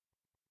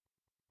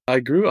I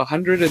grew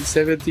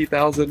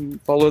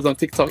 170,000 followers on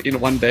TikTok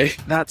in one day.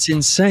 That's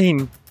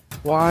insane.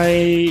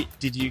 Why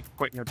did you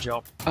quit your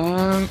job?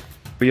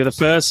 You're the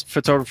first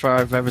photographer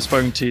I've ever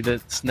spoken to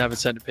that's never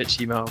sent a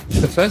pitch email.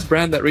 The first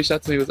brand that reached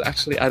out to me was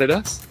actually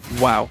Adidas.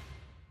 Wow.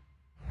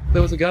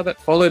 There was a guy that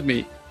followed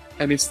me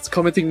and he's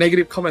commenting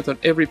negative comments on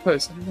every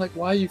post. And I'm like,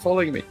 why are you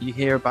following me? You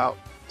hear about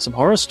some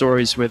horror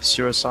stories with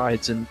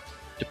suicides and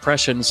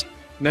depressions.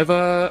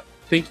 Never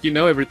think you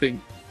know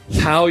everything.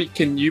 How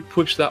can you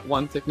push that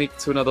one technique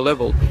to another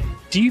level?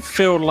 Do you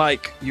feel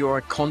like you're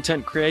a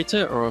content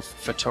creator or a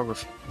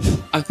photographer?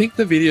 I think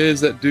the videos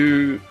that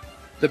do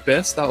the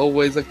best are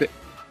always like the...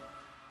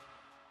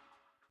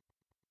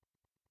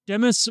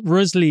 Demas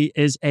Rusli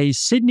is a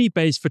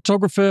Sydney-based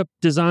photographer,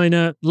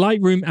 designer,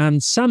 Lightroom and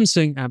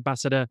Samsung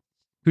ambassador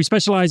who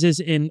specializes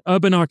in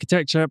urban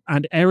architecture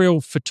and aerial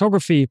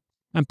photography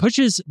and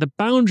pushes the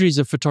boundaries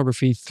of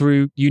photography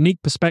through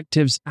unique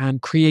perspectives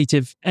and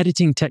creative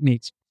editing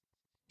techniques.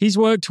 He's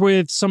worked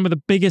with some of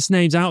the biggest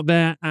names out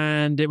there,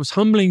 and it was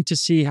humbling to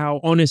see how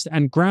honest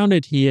and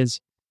grounded he is.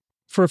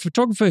 For a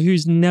photographer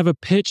who's never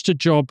pitched a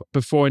job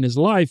before in his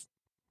life,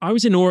 I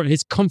was in awe at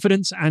his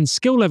confidence and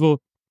skill level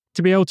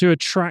to be able to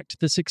attract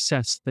the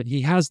success that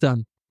he has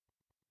done.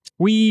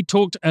 We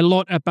talked a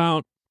lot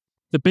about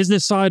the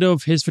business side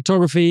of his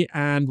photography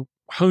and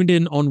honed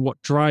in on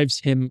what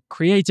drives him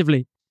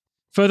creatively.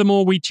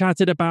 Furthermore, we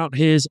chatted about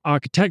his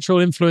architectural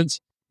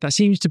influence that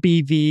seems to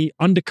be the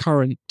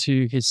undercurrent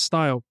to his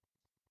style.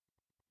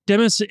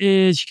 Demas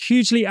is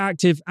hugely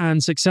active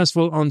and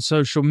successful on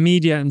social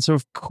media. And so,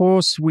 of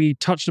course, we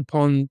touched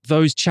upon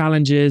those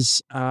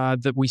challenges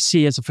that we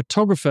see as a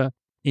photographer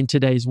in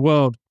today's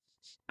world.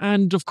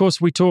 And of course,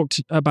 we talked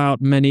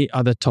about many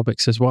other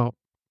topics as well.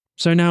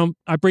 So now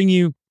I bring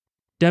you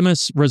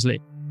Demas Rusli.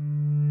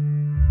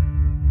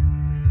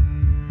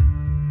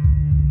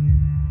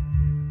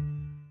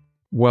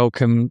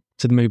 Welcome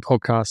to the Mood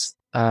Podcast.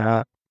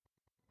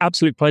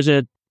 Absolute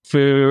pleasure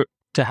to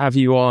have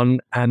you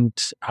on and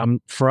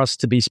for us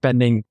to be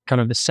spending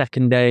kind of the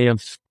second day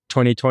of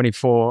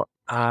 2024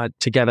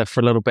 together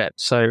for a little bit.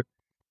 So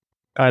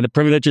the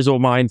privilege is all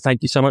mine.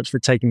 Thank you so much for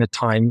taking the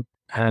time.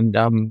 And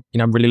I'm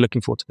really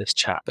looking forward to this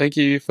chat. Thank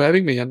you for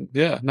having me. And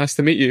yeah, nice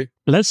to meet you.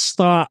 Let's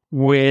start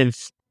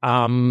with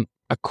a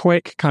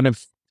quick kind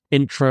of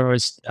intro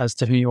as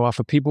to who you are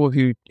for people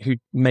who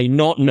may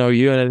not know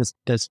you. And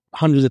there's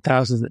hundreds of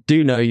thousands that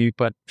do know you,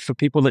 but for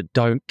people that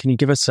don't, can you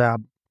give us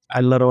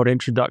a little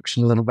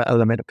introduction, a little bit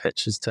elevator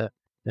pitch as to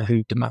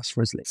who Demas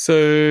Rusli?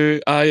 So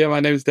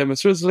my name is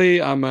Demas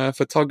Rusli. I'm a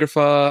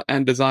photographer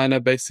and designer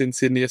based in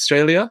Sydney,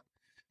 Australia.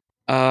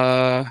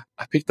 I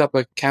picked up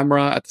a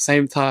camera at the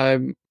same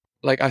time.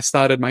 Like I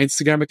started my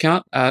Instagram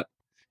account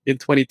in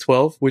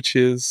 2012, which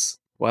is,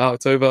 wow,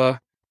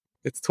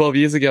 it's 12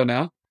 years ago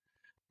now.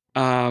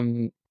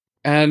 And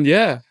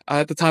yeah,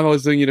 at the time I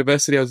was doing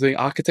university, I was doing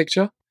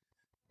architecture.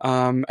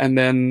 And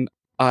then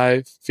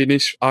I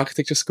finished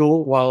architecture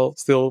school while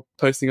still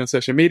posting on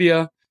social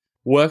media,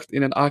 worked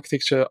in an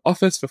architecture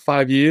office for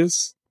 5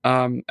 years.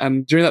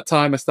 And during that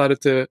time I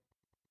started to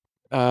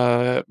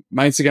my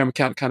Instagram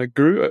account kind of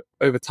grew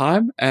over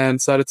time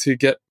and started to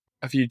get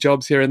a few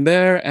jobs here and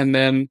there. And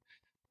then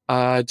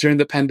during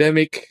the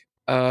pandemic,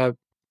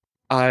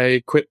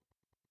 I quit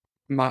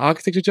my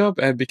architecture job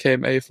and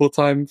became a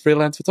full-time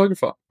freelance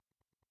photographer.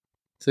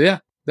 So yeah,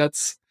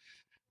 that's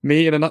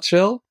me in a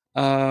nutshell.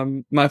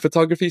 My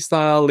photography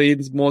style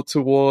leans more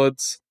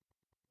towards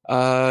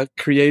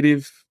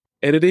creative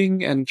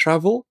editing and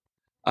travel,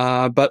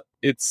 but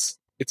it's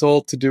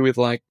all to do with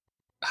like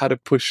how to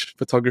push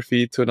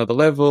photography to another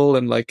level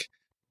and like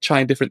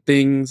trying different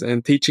things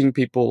and teaching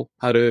people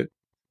how to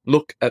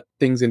look at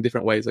things in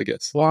different ways, I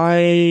guess.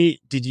 Why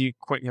did you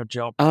quit your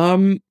job?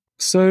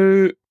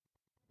 So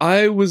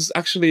I was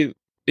actually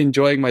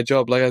enjoying my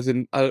job. Like, as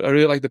in, I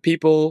really like the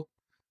people,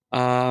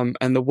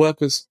 and the work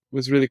was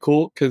really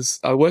cool because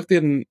I worked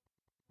in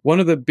one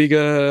of the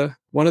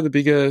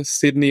bigger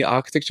Sydney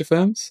architecture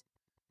firms,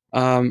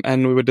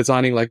 and we were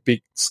designing like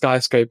big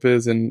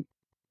skyscrapers and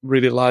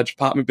really large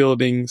apartment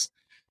buildings.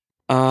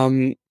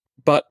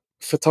 But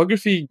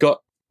photography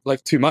got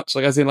like too much.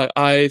 Like, as in, like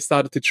I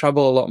started to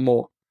travel a lot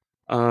more,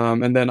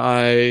 and then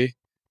I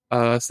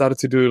started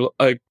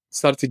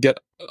to get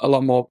a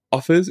lot more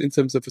offers in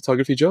terms of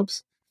photography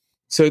jobs.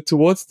 So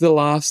towards the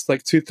last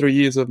like 2-3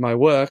 years of my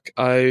work,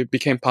 I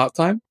became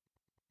part-time,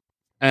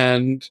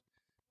 and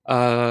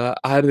I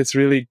had this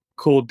really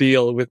cool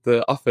deal with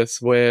the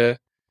office where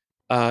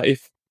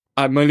if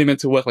I'm only meant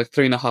to work like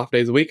 3.5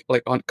 days a week,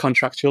 like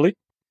contractually,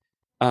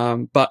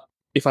 but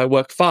if I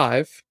work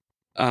 5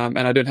 and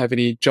I don't have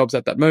any jobs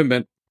at that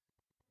moment,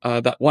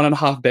 that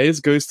 1.5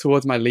 days goes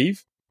towards my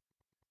leave.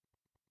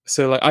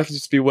 So like I could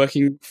just be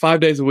working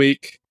 5 days a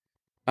week,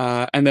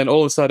 and then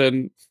all of a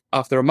sudden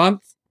after a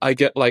month I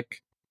get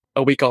like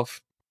a week off,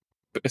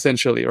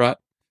 essentially, right?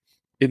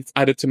 It's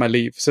added to my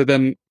leave. So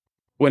then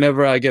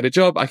whenever I get a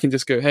job, I can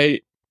just go,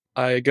 hey,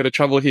 I got to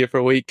travel here for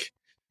a week,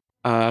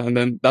 and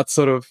then that's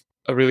sort of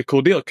a really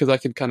cool deal because I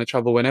can kind of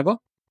travel whenever.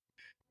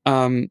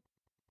 And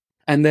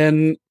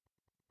then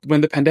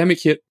when the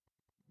pandemic hit,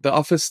 the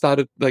office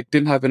started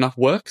didn't have enough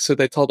work, so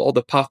they told all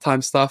the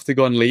part-time staff to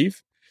go on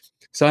leave.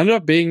 So I ended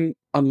up being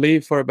on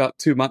leave for about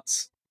 2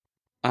 months.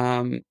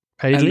 Paid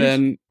and leave?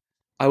 then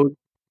I would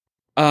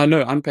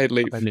no, unpaid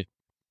leave. Unpaid leave.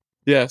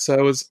 Yeah, so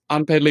I was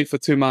unpaid leave for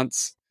 2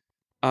 months.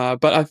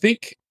 But I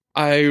think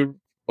I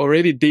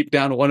already deep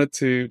down wanted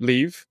to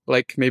leave,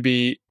 like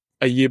maybe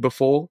a year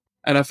before,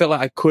 and I felt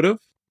like I could have,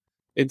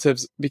 in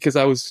terms because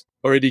I was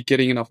already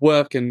getting enough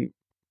work and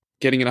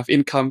getting enough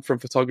income from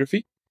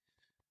photography.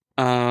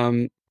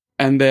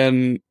 And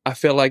then I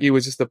felt like it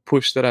was just a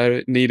push that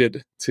I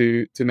needed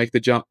to make the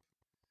jump.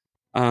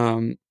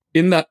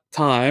 In that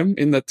time,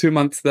 in the 2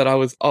 months that I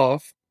was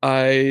off,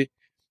 I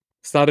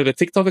started a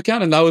TikTok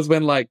account, and that was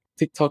when like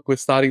TikTok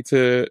was starting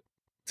to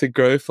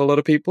grow for a lot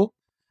of people.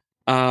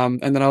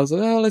 And then I was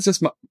like, oh, let's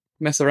just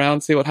mess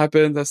around, see what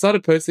happens. I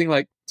started posting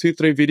like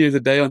 2-3 videos a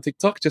day on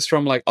TikTok, just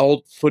from like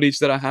old footage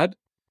that I had.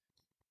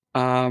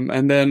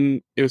 And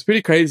then it was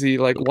pretty crazy.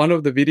 Like one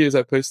of the videos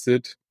I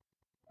posted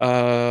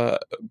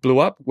blew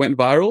up, went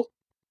viral,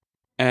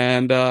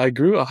 and I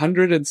grew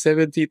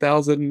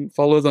 170,000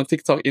 followers on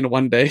TikTok in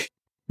one day,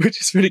 which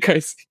is pretty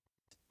crazy.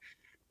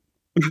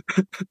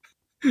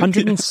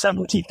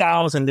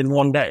 170,000 in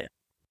one day.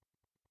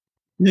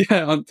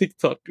 Yeah, on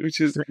TikTok, which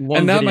is,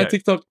 and now my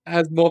TikTok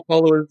has more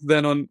followers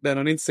than on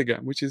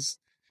Instagram, which is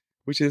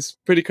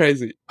pretty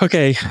crazy.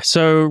 Okay,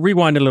 so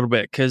rewind a little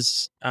bit,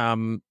 because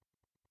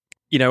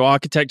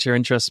architecture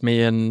interests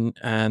me,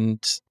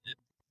 and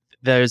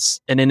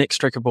there's an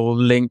inextricable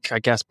link, I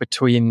guess,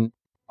 between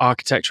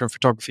architecture and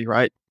photography,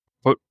 right?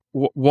 But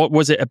what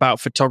was it about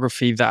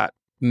photography that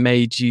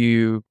made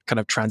you kind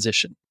of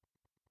transition?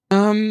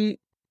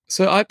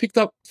 So I picked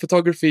up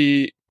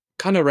photography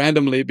kind of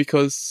randomly,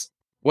 because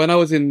when I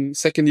was in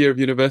second year of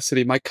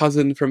university, my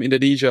cousin from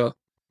Indonesia,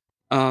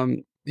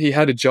 he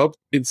had a job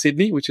in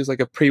Sydney, which is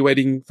like a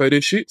pre-wedding photo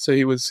shoot. So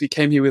he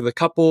came here with a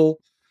couple,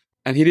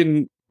 and he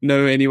didn't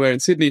know anywhere in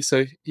Sydney.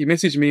 So he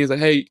messaged me. He's like,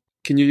 hey,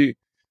 can you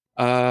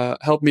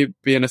help me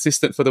be an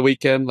assistant for the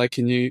weekend? Like,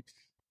 can you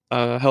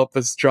help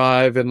us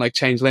drive and like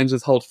change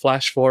lenses, hold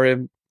flash for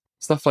him,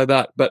 stuff like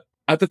that. But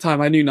at the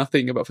time, I knew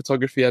nothing about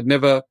photography. I'd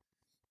never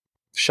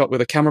shot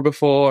with a camera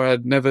before.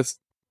 I'd never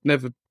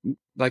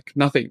like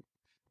nothing.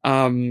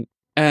 And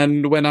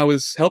when I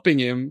was helping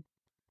him,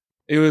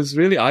 it was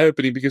really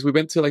eye-opening, because we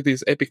went to like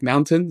these epic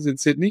mountains in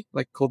Sydney,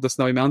 like called the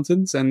Snowy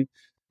Mountains, and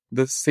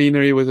the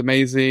scenery was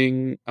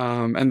amazing.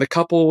 And the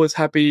couple was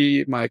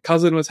happy. My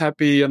cousin was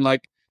happy, and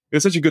like it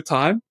was such a good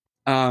time.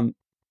 And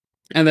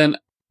then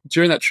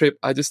during that trip,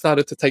 I just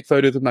started to take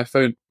photos with my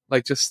phone,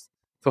 like just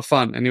for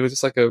fun. And it was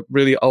just like a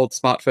really old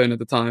smartphone at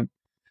the time.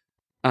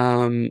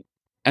 And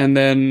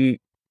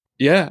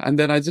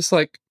then I just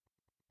like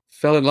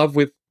fell in love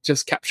with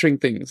just capturing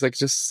things, like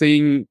just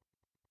seeing,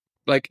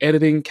 like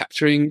editing,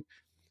 capturing.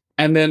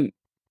 And then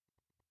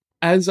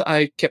as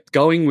I kept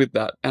going with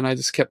that, and I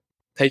just kept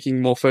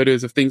taking more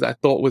photos of things I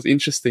thought was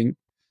interesting,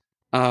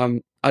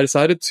 I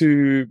decided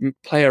to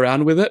play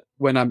around with it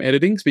when I'm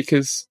editing,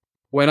 because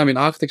when I'm in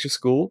architecture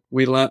school,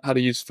 we learned how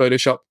to use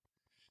Photoshop,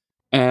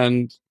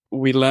 and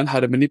we learned how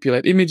to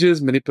manipulate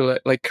images,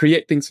 like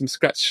create things from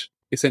scratch,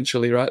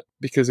 essentially, right?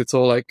 Because it's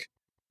all like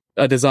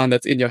a design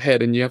that's in your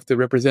head, and you have to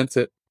represent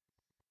it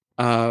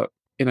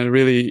in a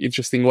really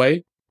interesting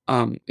way,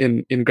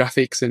 in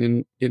graphics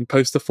and in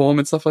poster form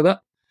and stuff like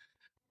that.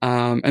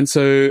 And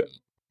so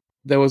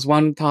there was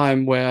one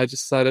time where I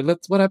just decided,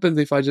 what happens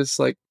if I just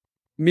like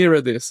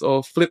mirror this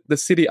or flip the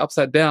city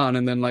upside down?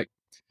 And then like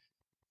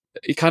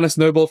it kind of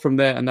snowballed from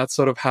there. And that's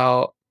sort of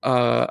how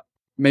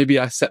maybe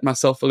I set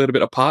myself a little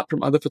bit apart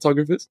from other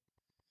photographers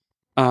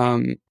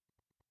at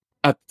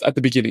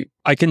the beginning.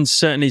 I can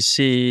certainly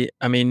see,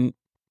 I mean,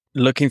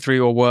 looking through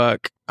your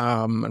work,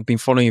 I've been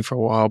following you for a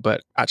while,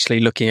 but actually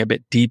looking a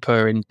bit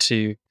deeper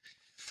into,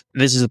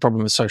 this is the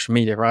problem with social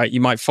media, right?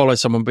 You might follow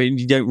someone, but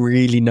you don't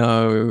really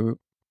know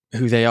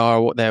who they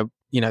are, what they're,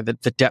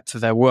 the depth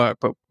of their work.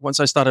 But once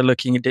I started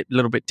looking a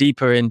little bit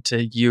deeper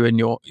into you and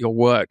your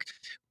work,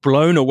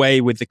 blown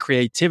away with the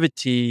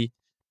creativity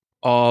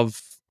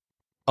of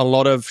a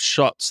lot of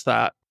shots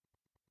that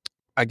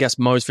I guess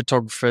most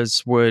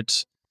photographers would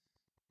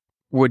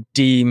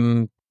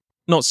deem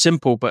not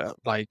simple, but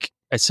like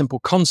a simple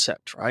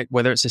concept, right?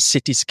 Whether it's a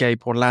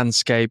cityscape or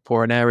landscape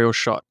or an aerial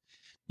shot,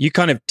 you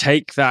kind of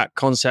take that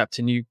concept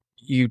and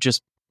you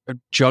just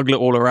juggle it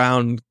all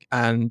around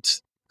and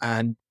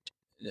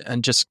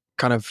just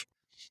kind of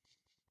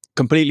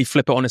completely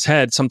flip it on its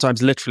head,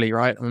 sometimes literally,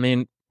 right? I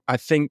mean, I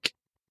think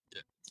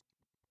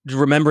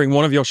remembering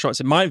one of your shots,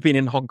 it might have been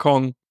in Hong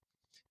Kong,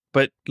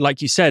 but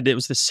like you said, it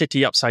was the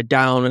city upside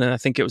down, and I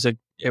think it was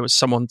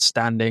someone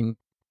standing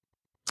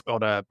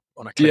on a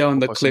cliff, on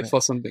the cliff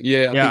or something.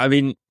 I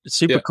mean,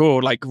 super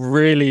cool, like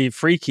really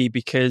freaky,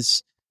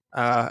 because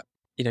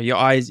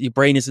your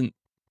brain isn't,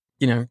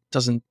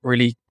 doesn't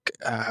really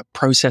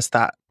process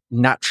that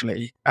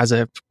naturally as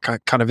a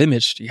kind of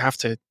image. You have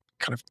to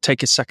kind of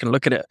take a second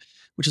look at it,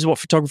 which is what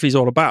photography is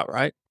all about,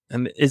 right?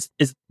 And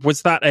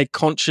was that a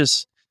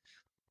conscious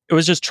it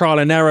was just trial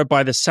and error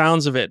by the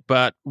sounds of it.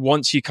 But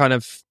once you kind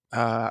of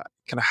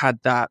had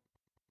that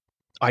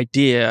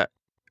idea,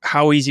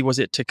 how easy was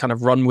it to kind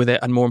of run with it?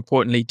 And more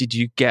importantly, did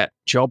you get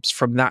jobs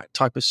from that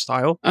type of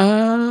style?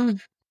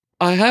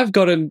 I have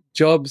gotten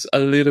jobs a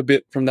little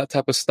bit from that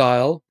type of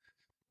style.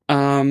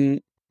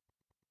 But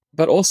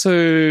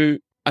also,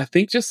 I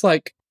think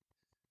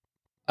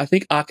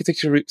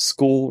architecture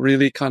school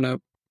really kind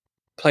of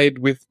played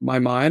with my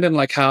mind and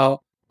like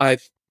how I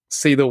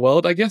see the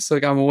world, I guess.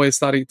 Like I'm always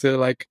starting to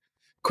like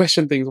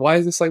question things. Why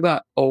is this like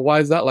that? Or why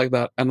is that like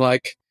that? And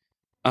like,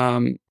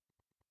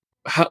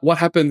 what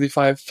happens if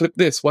I flip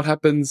this? What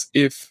happens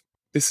if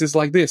this is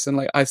like this? And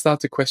like, I start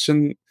to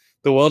question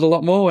the world a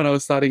lot more when I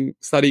was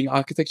studying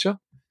architecture.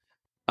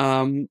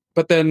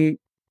 But then,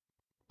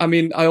 I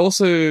mean, I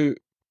also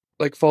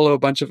like follow a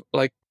bunch of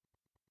like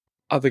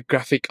other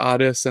graphic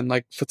artists and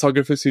like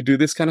photographers who do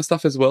this kind of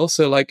stuff as well.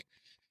 So like,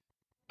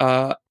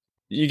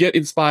 you get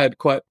inspired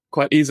quite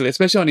easily,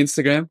 especially on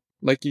Instagram.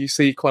 Like you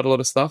see quite a lot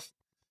of stuff,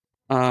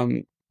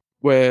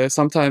 where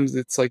sometimes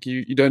it's like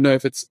you don't know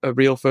if it's a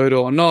real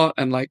photo or not,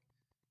 and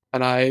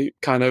I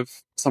kind of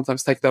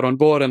sometimes take that on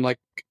board and like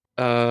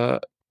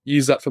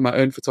use that for my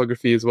own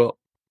photography as well.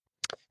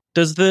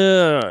 Does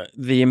the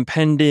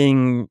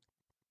impending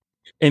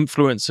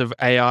influence of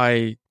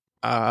AI,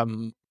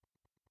 I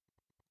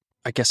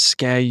guess,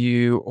 scare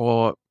you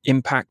or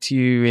impact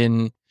you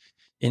in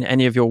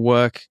any of your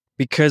work?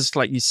 Because,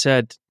 like you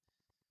said,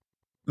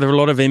 there are a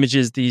lot of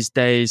images these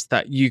days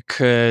that you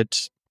could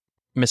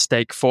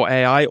mistake for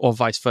AI or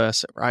vice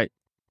versa, right?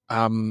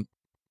 How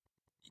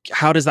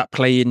does that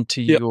play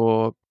into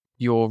your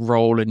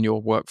role and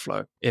your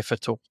workflow, if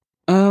at all?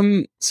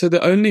 So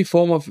the only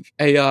form of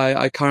AI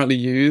I currently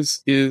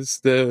use is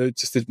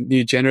just a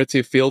new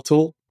generative fill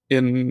tool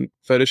in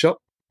Photoshop.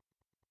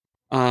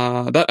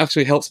 That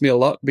actually helps me a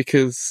lot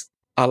because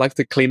I like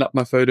to clean up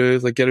my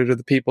photos, like get rid of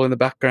the people in the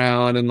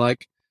background and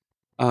like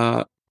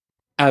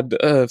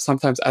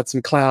sometimes add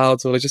some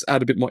clouds or just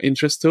add a bit more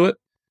interest to it.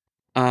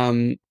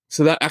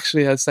 So that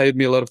actually has saved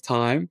me a lot of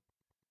time.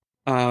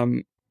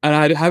 And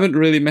I haven't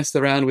really messed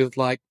around with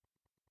like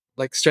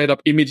straight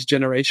up image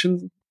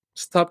generation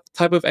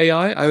type of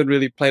AI. I haven't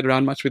really played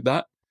around much with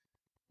that,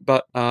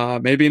 but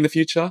maybe in the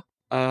future.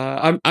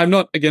 I'm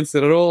not against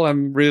it at all.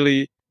 I'm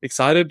really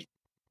excited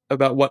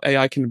about what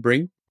AI can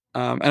bring.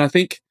 And I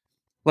think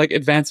like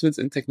advancements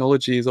in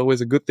technology is always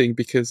a good thing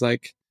because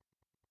like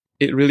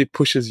it really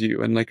pushes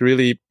you and like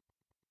really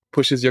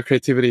pushes your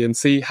creativity and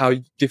see how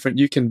different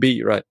you can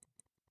be, right?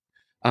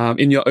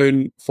 In your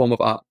own form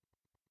of art.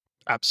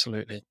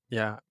 Absolutely.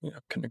 Yeah, I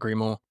couldn't agree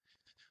more.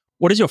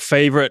 What is your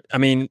favorite? I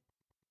mean,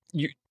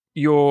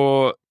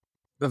 you're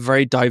a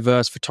very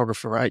diverse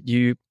photographer, right?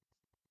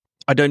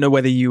 I don't know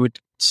whether you would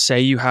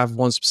say you have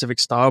one specific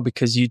style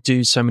because you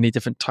do so many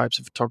different types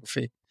of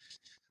photography.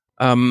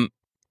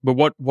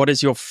 But what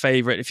is your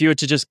favorite? If you were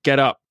to just get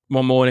up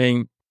one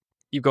morning,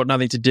 you've got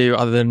nothing to do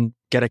other than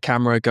get a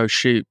camera, go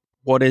shoot.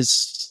 What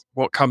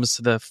comes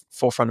to the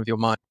forefront of your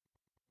mind?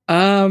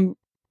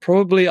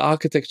 Probably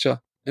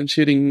architecture and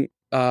shooting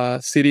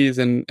cities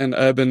and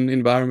urban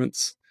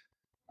environments.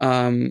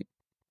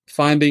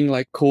 Finding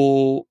like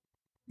cool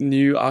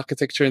new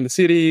architecture in the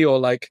city or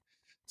like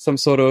some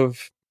sort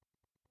of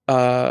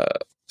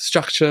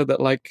structure that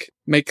like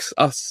makes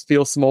us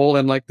feel small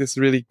and like this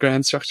really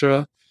grand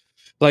structure.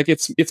 Like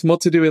it's more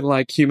to do with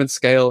like human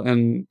scale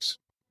and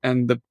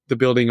the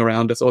building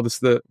around us or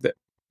the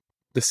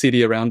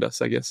city around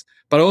us, I guess.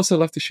 But I also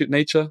love to shoot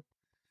nature.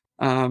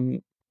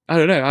 I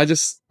don't know. I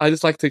just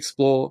like to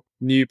explore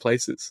new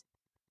places,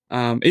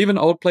 even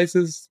old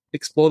places.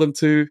 Explore them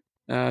too.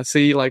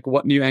 See like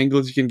what new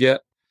angles you can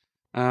get.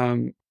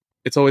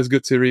 It's always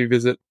good to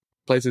revisit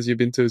places you've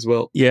been to as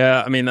well.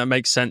 Yeah, I mean that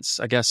makes sense.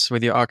 I guess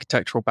with your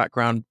architectural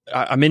background,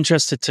 I'm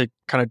interested to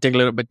kind of dig a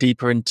little bit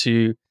deeper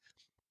into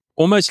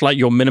almost like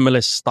your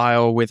minimalist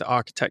style with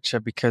architecture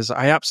because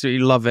I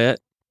absolutely love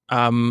it.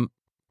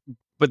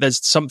 But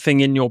there's something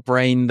in your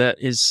brain that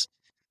is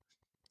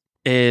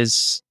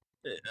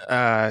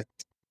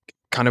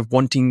kind of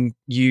wanting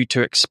you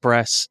to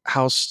express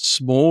how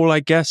small, I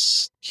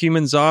guess,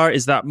 humans are.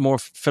 Is that more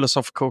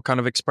philosophical kind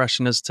of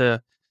expression as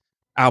to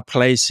our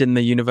place in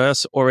the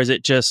universe, or is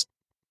it just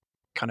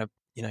kind of,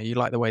 you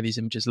like the way these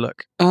images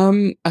look?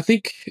 I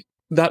think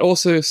that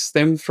also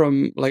stemmed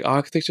from like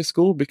architecture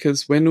school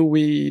because when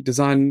we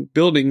design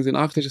buildings in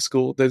architecture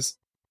school, we're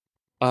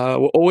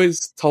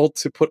always told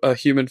to put a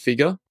human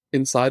figure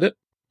inside it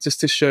just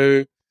to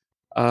show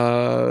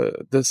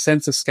the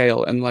sense of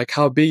scale and like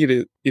how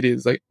big it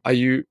is. Like, are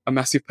you a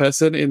massive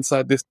person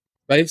inside this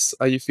space?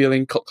 Are you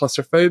feeling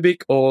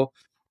claustrophobic, or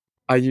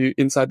are you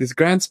inside this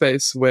grand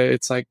space where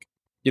it's like,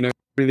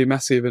 really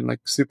massive and like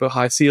super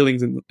high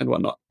ceilings and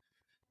whatnot?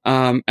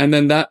 And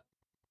then that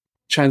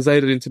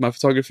translated into my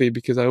photography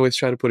because I always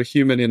try to put a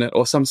human in it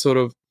or some sort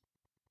of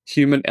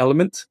human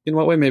element in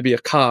what way, maybe a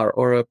car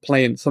or a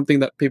plane, something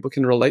that people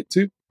can relate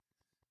to.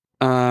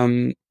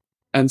 And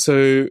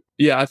so,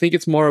 yeah, I think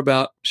it's more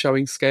about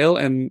showing scale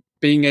and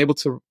being able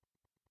to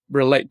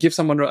give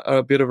someone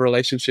a bit of a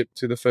relationship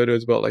to the photo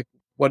as well. Like,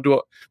 what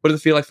does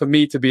it feel like for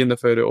me to be in the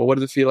photo, or what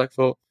does it feel like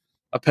for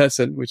a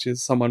person, which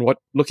is someone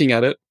looking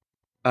at it,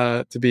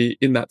 to be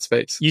in that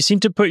space. You seem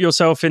to put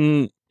yourself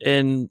in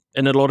a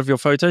lot of your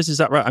photos. Is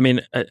that right? I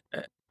mean,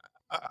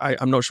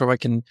 I'm not sure if I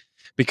can,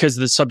 because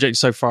the subject's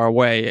so far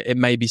away. It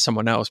may be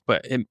someone else,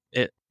 but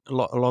it a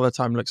lot of the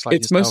time looks like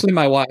it's yourself. Mostly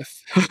my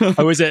wife.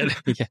 Oh, is it?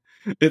 Yeah.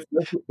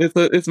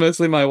 It's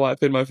mostly my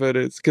wife in my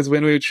photos, because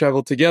when we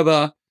travel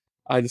together,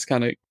 I just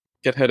kind of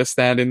get her to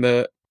stand in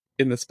the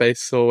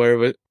space or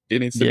wherever it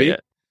needs to be.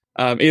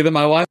 Yeah. Either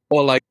my wife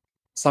or like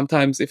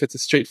sometimes if it's a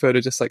street photo,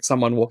 just like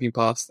someone walking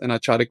past, and I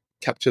try to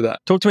capture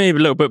that. Talk to me a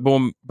little bit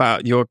more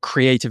about your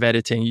creative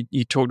editing.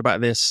 You talked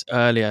about this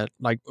earlier.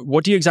 Like,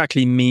 what do you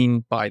exactly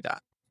mean by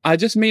that? I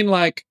just mean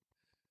like,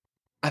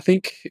 I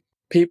think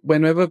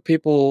whenever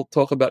people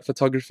talk about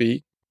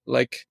photography,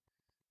 like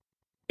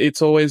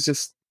it's always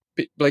just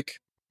like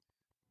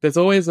there's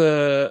always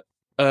a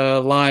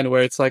line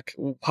where it's like,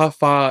 how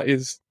far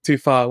is too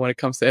far when it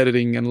comes to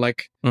editing, and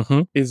like,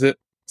 is it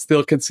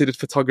still considered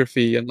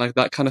photography, and like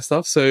that kind of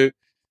stuff. So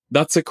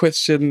that's a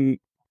question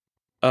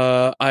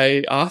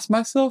I ask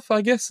myself,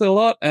 I guess, a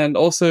lot. And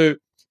also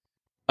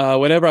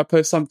whenever I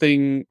post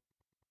something,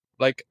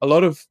 like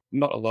not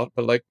a lot,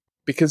 but like,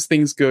 because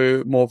things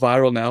go more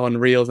viral now on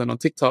Reels and on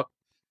TikTok,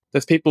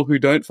 there's people who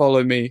don't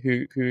follow me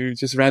who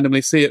just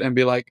randomly see it and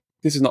be like,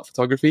 this is not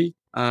photography.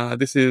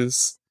 This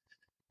is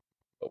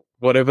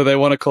whatever they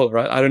want to call it,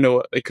 right? I don't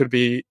know. It could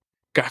be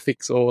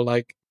graphics or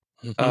like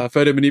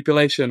photo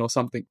manipulation or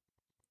something.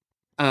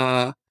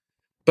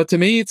 But to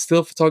me, it's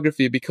still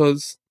photography,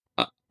 because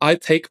I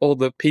take all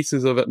the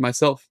pieces of it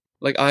myself.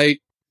 Like I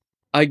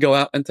go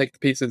out and take the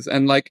pieces,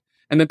 and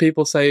then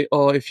people say,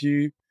 oh, if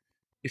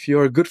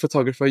you're a good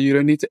photographer, you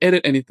don't need to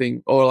edit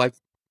anything, or like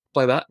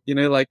that,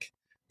 like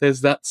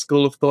there's that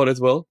school of thought as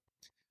well.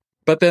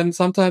 But then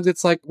sometimes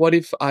it's like, what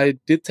if I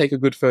did take a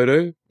good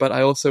photo, but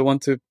I also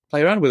want to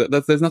play around with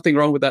it? There's nothing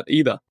wrong with that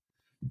either.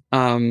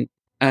 And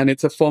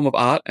it's a form of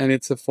art, and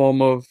it's a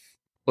form of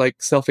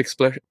like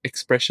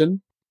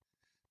self-expression.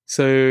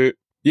 So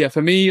yeah,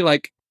 for me,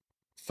 like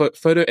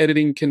photo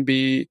editing can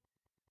be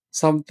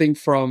something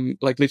from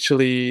like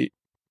literally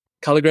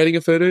color grading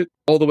a photo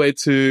all the way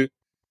to,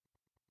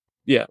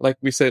 yeah, like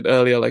we said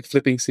earlier, like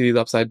flipping cities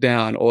upside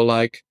down, or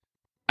like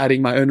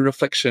adding my own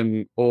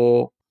reflection,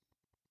 or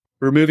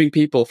removing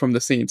people from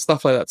the scene,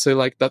 stuff like that. So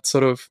like that's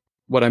sort of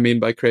what I mean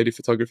by creative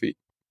photography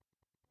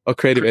or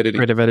creative editing.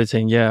 Creative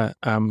editing, yeah.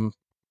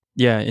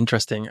 Yeah,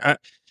 interesting.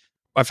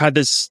 I've had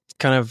this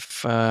kind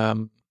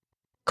of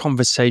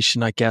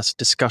conversation, I guess,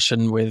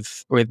 discussion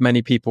with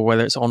many people,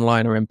 whether it's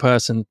online or in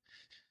person.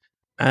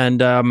 And,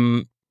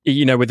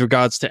 with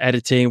regards to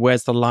editing,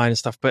 where's the line and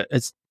stuff. But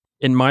it's,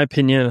 in my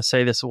opinion, I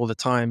say this all the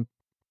time,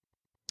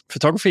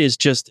 photography is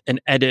just an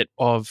edit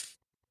of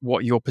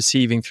what you're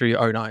perceiving through your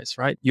own eyes,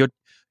 right?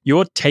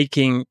 You're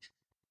taking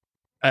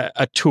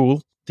a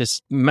tool,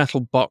 this metal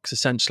box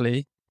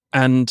essentially,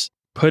 and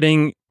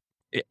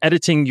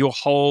editing your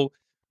whole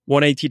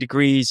 180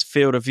 degrees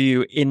field of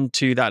view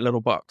into that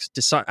little box.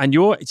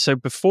 So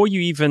before you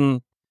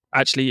even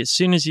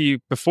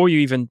before you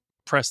even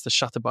press the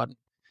shutter button,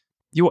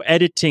 you're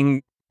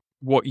editing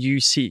what you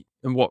see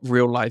and what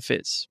real life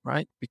is,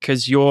 right?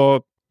 Because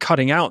you're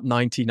cutting out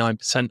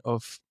 99%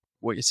 of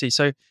what you see.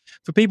 So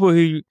for people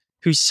who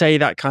say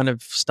that kind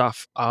of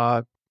stuff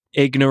are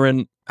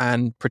ignorant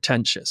and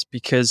pretentious,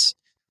 because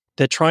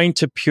they're trying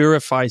to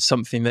purify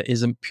something that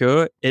isn't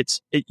pure.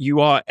 You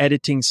are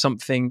editing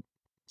something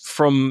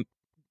from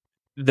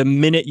the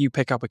minute you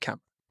pick up a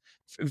camera,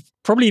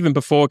 probably even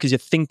before, because you're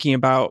thinking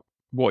about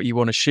what you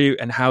want to shoot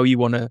and how you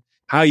want to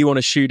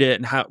shoot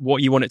it, and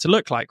what you want it to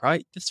look like,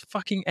 right? That's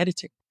fucking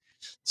editing.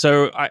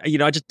 So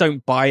I just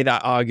don't buy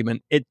that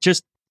argument. It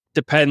just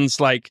depends.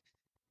 Like,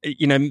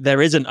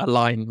 there isn't a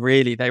line,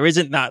 really. There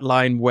isn't that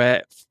line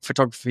where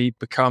photography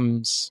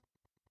becomes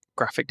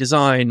graphic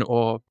design,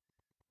 or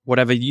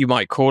whatever you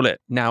might call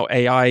it now,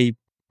 AI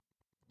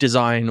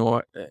design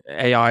or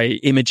AI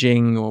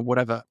imaging or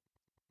whatever.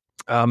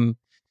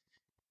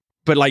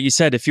 But like you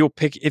said, if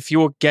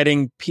you're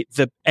getting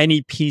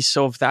any piece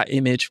of that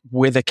image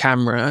with a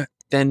camera,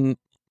 then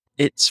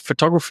it's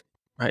photography,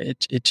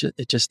 right?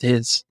 It just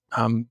is.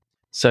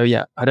 So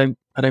yeah, I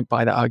don't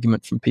buy that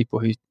argument from people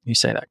who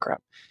say that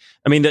crap.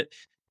 I mean, that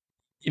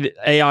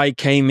AI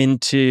came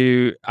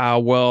into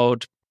our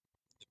world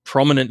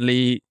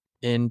prominently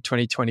in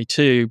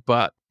 2022,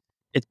 but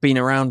it's been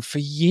around for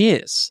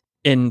years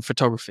in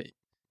photography,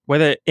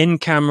 whether in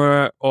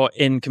camera or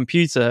in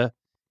computer.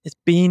 It's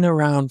been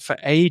around for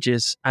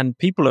ages, and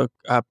people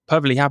are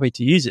perfectly happy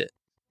to use it,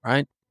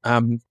 right?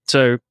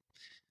 So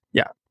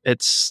yeah,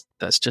 that's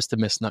just a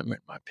misnomer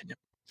in my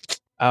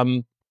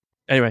opinion.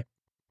 Anyway,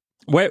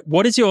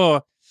 what is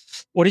your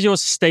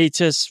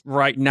status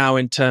right now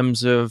in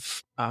terms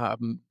of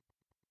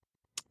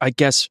I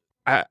guess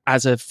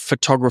as a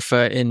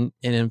photographer in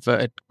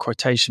inverted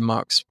quotation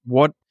marks?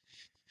 What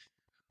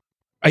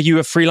are you,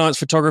 a freelance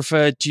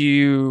photographer? Do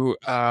you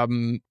I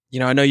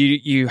know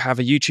you have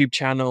a YouTube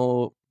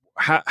channel.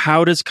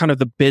 How does kind of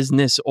the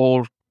business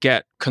all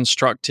get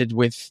constructed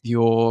with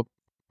your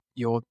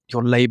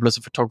label as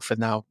a photographer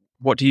now?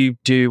 What do you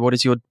do? What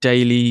does your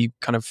daily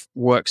kind of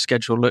work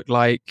schedule look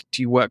like?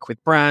 Do you work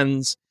with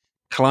brands,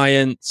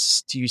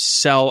 clients? Do you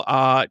sell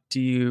art?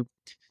 Do you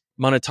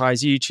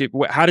monetize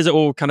YouTube? How does it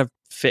all kind of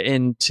fit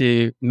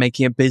into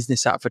making a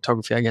business out of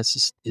photography, I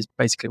guess is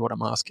basically what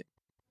I'm asking.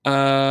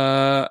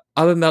 Other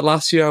than that,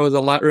 last year I was a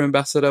Lightroom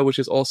ambassador, which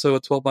is also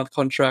a 12-month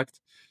contract.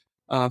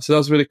 So that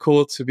was really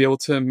cool to be able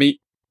to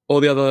meet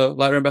all the other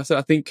Lightroom ambassadors.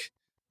 I think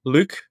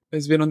Luke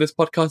has been on this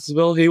podcast as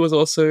well. He was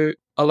also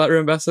a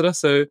Lightroom ambassador.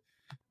 So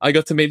I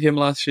got to meet him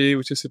last year,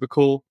 which is super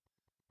cool.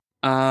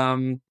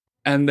 And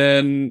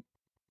then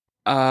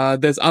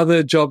there's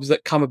other jobs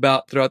that come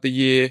about throughout the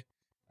year,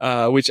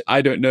 which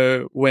I don't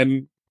know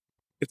when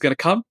it's going to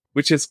come,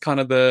 which is kind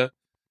of the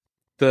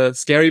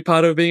scary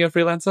part of being a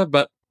freelancer.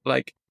 But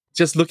like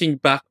just looking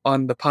back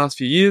on the past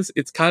few years,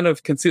 it's kind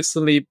of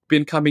consistently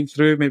been coming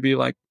through maybe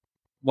like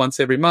once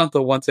every month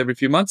or once every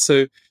few months.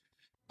 So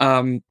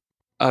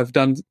I've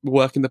done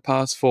work in the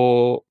past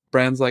for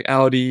brands like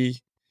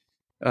Audi,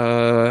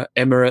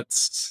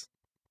 Emirates,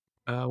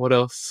 what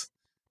else?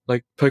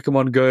 Like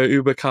Pokemon Go,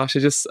 Uber, Carsha,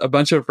 just a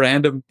bunch of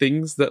random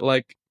things that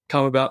like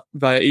come about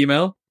via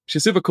email, which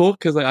is super cool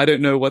because like, I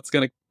don't know what's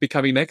going to be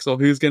coming next or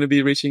who's going to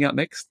be reaching out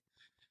next.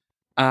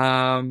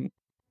 And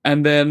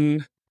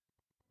then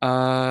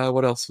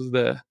what else was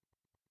there?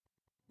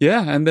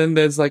 Yeah, and then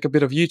there's like a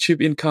bit of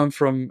YouTube income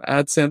from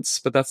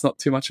AdSense, but that's not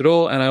too much at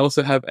all. And I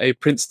also have a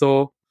print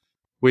store,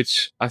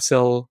 which I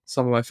sell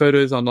some of my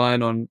photos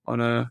online on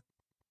a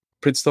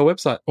print store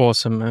website.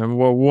 Awesome, man.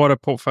 Well, what a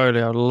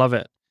portfolio. I love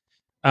it.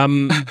 A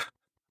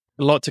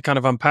lot to kind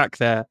of unpack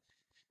there.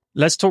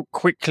 Let's talk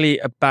quickly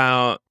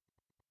about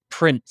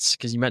prints,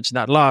 because you mentioned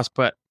that last,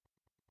 but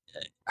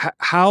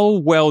how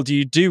well do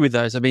you do with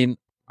those? I mean,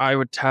 I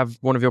would have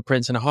one of your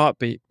prints in a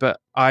heartbeat, but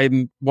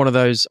I'm one of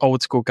those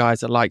old school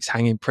guys that likes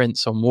hanging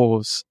prints on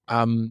walls.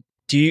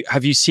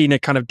 Have you seen a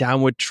kind of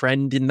downward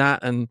trend in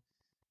that? And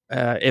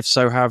if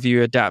so, how have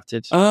you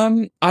adapted?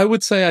 I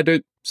would say I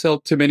don't sell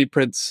too many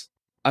prints.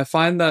 I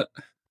find that,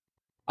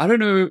 I don't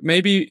know,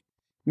 maybe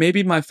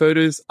my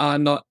photos are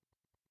not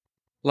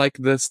like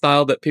the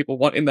style that people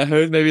want in their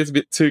homes. Maybe it's a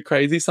bit too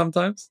crazy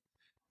sometimes.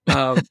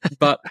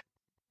 But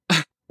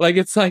like,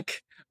 it's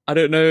like, I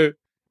don't know,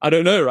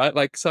 right?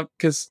 Like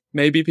because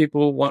maybe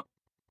people want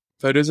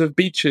photos of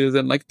beaches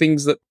and like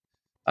things that,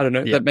 I don't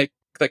know,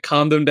 that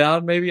calm them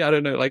down. Maybe, I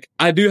don't know. Like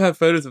I do have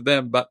photos of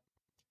them, but,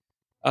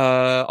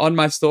 on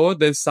my store,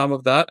 there's some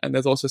of that. And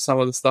there's also some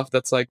of the stuff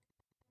that's like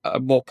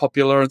more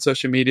popular on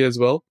social media as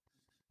well.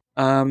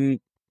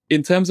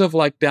 In terms of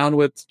like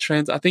downward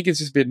trends, I think it's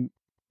just been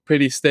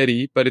pretty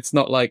steady, but it's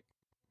not like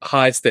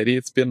high steady.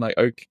 It's been like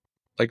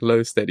like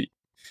low steady.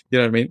 You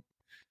know what I mean?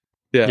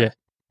 Yeah.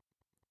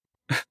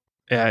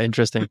 Yeah,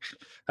 interesting.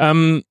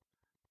 I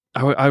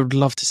would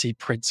love to see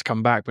prints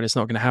come back, but it's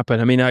not going to happen.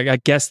 I mean, I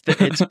guess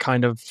that it's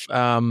kind of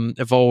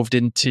evolved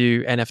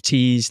into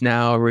NFTs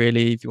now,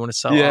 really, if you want to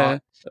sell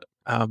art.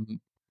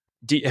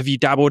 Have you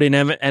dabbled in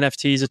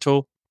NFTs at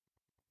all?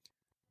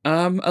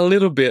 A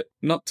little bit,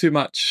 not too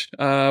much.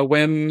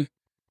 When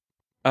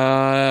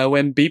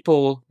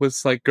Beeple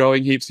was like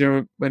growing heaps, you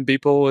know, when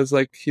Beeple was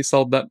like, he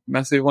sold that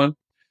massive one.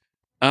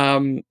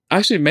 I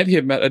actually met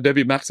him at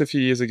Adobe Max a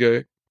few years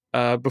ago,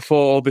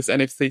 before all this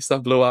NFT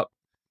stuff blew up.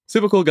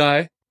 Super cool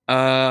guy.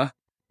 And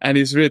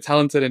he's really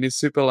talented and he's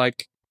super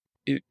like,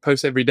 he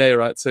posts every day,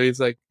 right? So he's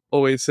like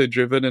always so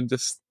driven and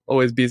just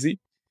always busy.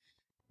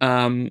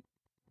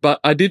 But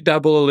I did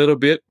dabble a little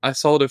bit. I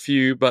sold a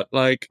few, but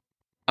like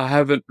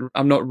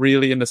I'm not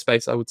really in the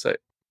space, I would say.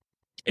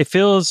 It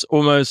feels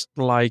almost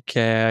like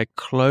a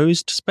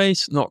closed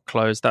space. Not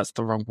closed, that's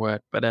the wrong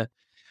word, but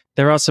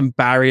there are some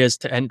barriers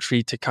to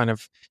entry to kind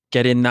of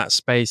get in that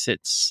space.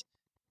 It's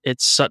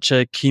such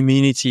a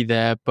community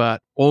there,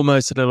 but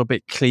almost a little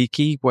bit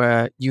cliquey,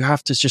 where you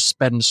have to just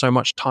spend so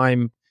much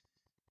time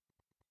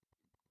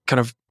kind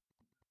of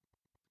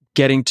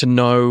getting to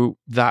know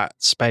that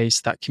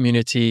space, that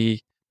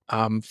community,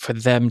 for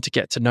them to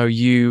get to know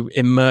you,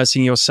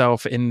 immersing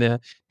yourself in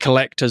the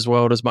collector's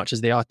world as much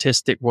as the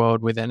artistic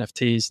world with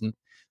NFTs.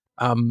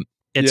 And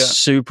it's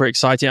super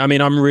exciting. I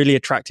mean, I'm really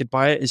attracted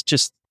by it. It's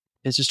just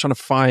trying to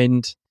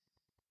find,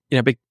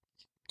 big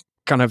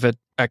kind of a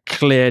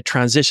clear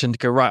transition to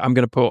go, right, I'm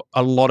going to put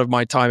a lot of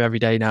my time every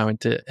day now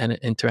into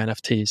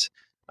NFTs.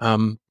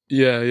 For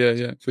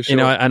sure.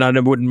 And I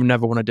would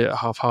never want to do it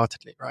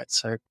half-heartedly, right?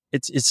 So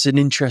it's an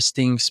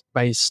interesting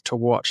space to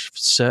watch,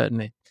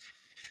 certainly.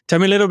 Tell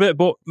me a little bit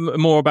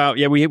more about,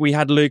 we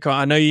had Luke.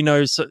 I know you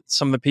know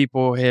some of the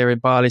people here in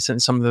Bali,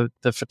 some of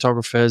the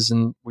photographers,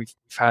 and we've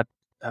had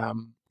a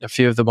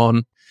few of them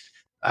on.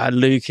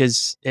 Luke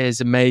is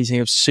amazing.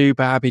 I'm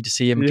super happy to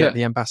see him get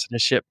the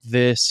ambassadorship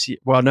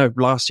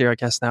last year, I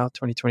guess now,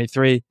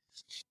 2023.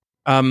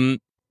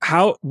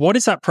 What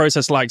is that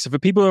process like? So for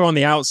people who are on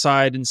the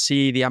outside and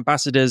see the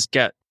ambassadors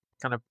get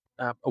kind of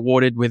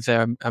awarded with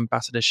their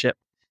ambassadorship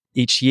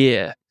each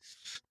year,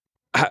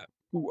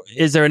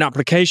 is there an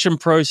application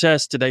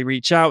process? Do they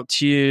reach out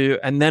to you?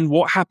 And then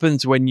what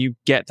happens when you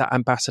get that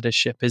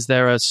ambassadorship? Is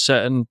there a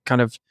certain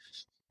kind of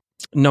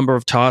number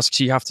of tasks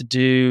you have to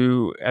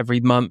do every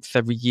month,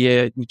 every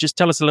year? Just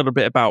tell us a little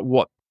bit about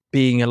what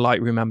being a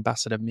Lightroom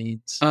ambassador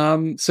means.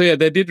 So yeah,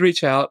 they did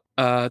reach out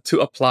to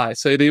apply.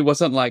 So it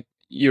wasn't like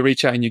you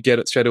reach out and you get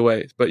it straight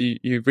away, but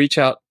you reach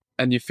out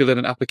and you fill in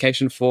an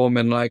application form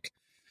and like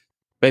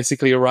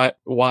basically write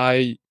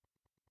why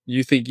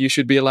you think you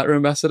should be a Lightroom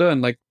ambassador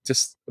and like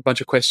just a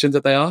bunch of questions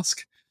that they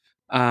ask.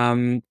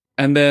 And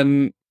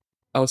then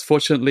I was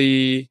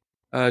fortunately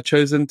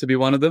chosen to be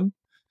one of them.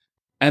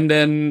 And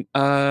then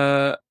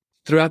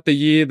throughout the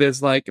year,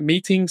 there's like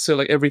meetings. So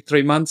like every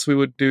 3 months, we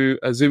would do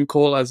a Zoom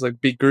call as a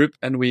big group,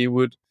 and we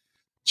would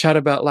chat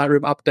about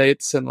Lightroom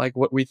updates and like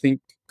what we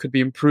think could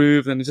be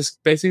improved, and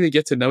just basically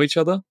get to know each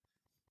other.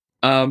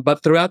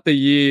 But throughout the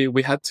year,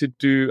 we had to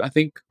do, I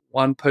think,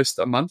 1 post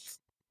a month.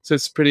 So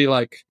it's pretty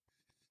like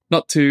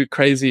not too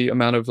crazy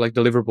amount of like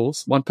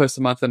deliverables, 1 post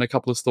a month and a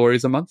couple of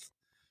stories a month.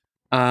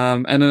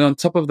 And then on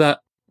top of that,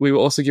 we were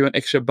also given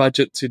extra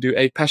budget to do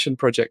a passion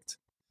project.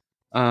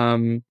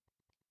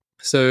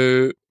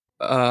 So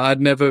I'd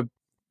never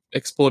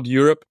explored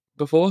Europe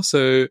before.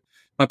 So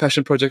my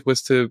passion project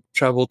was to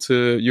travel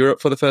to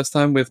Europe for the first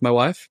time with my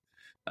wife.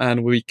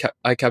 And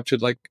I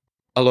captured like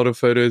a lot of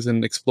photos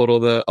and explored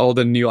all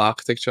the new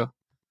architecture,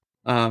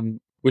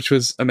 which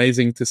was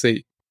amazing to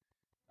see.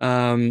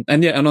 And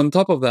on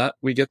top of that,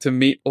 we get to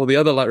meet all the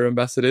other Lightroom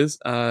ambassadors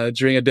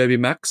during Adobe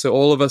Max. So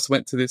all of us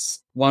went to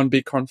this one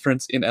big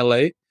conference in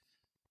LA.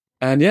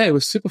 And yeah, it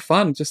was super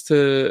fun just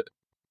to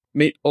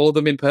meet all of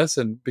them in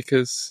person,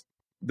 because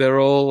they're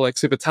all like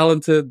super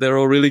talented. They're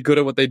all really good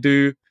at what they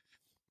do.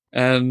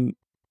 And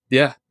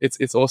yeah,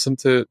 it's awesome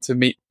to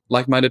meet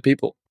like-minded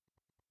people.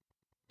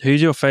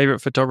 Who's your favorite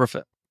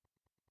photographer?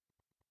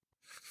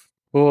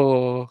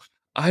 Oh,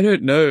 I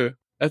don't know.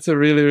 That's a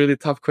really, really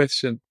tough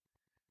question.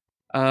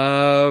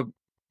 Like,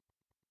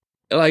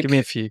 give me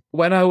a few.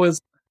 When I was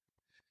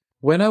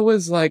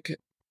like,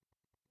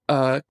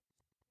 I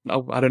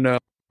don't know,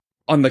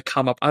 on the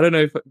come up. I don't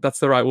know if that's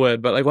the right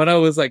word, but like when I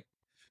was like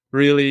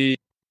really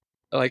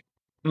like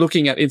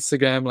looking at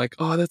Instagram, like,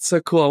 oh, that's so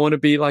cool, I want to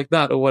be like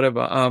that or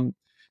whatever.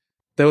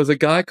 There was a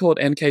guy called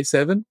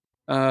NK7.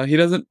 He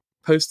doesn't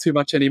post too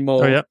much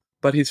anymore. Oh, yeah.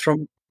 But he's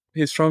from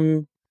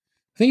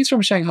I think he's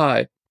from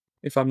Shanghai,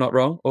 if I'm not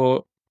wrong,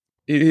 or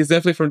he's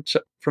definitely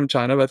from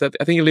China, but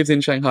I think he lives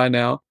in Shanghai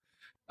now.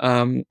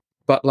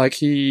 But like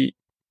he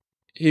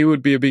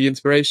would be a big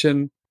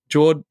inspiration.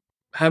 Jord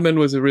Hammond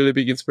was a really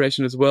big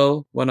inspiration as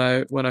well when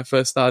I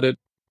first started.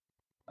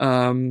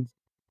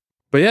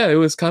 But yeah, it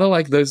was kind of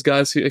like those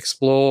guys who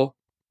explore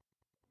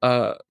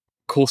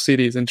cool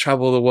cities and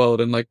travel the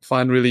world and like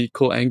find really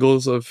cool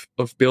angles of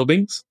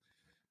buildings.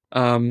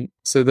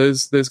 So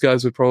those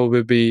guys would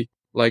probably be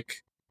like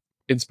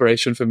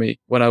inspiration for me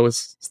when I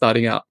was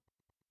starting out.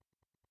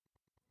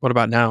 What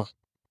about now?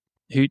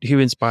 Who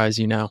inspires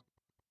you now?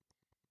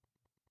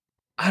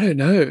 I don't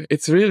know.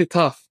 It's really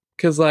tough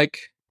because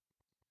like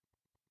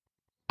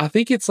I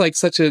think it's like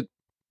such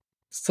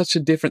a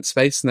different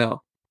space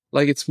now.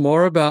 Like it's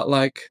more about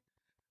like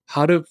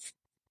how to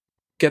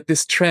get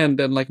this trend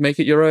and like make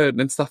it your own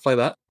and stuff like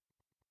that.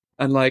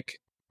 And like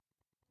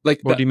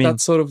what do you mean?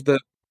 That's sort of the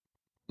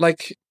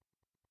like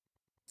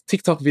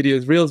TikTok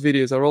videos, Reels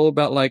videos are all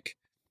about like,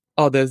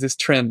 oh, there's this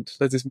trend,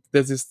 there's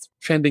this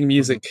trending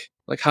music.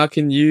 Mm-hmm. Like how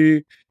can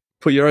you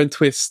put your own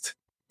twist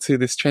to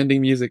this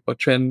trending music or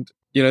trend,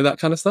 that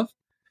kind of stuff.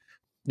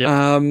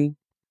 Yeah.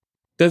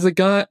 There's a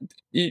guy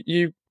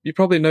you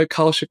probably know,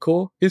 Carl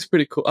Shakur. He's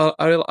pretty cool.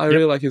 I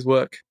really like his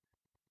work.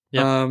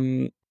 Yeah.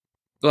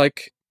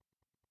 Like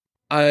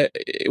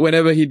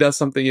whenever he does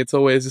something, it's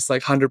always just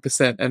like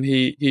 100%, and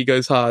he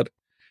goes hard.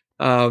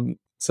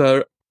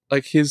 So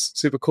like he's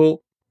super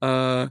cool.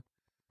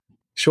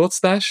 Short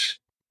Stash,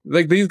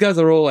 like these guys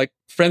are all like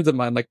friends of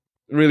mine, like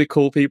really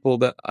cool people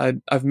that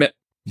I've met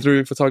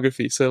through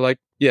photography. So like,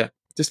 yeah,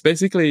 just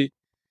basically,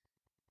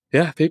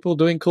 yeah, people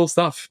doing cool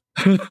stuff.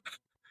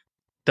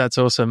 That's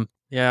awesome.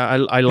 Yeah,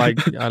 I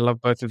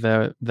love both of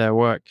their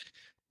work.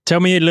 Tell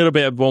me a little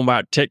bit more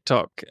about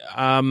TikTok.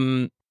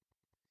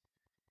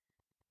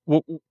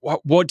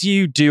 What do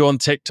you do on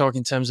TikTok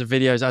in terms of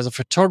videos as a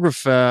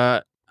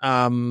photographer?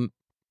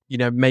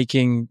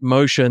 Making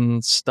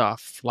motion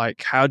stuff.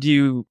 Like, how did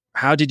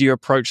you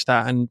approach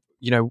that, and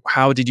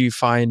how did you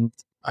find,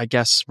 I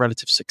guess,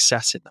 relative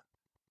success in that?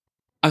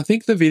 I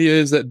think the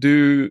videos that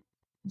do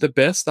the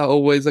best are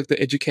always like the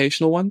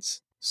educational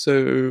ones.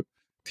 So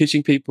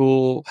teaching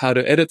people how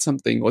to edit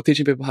something, or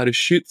teaching people how to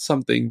shoot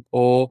something,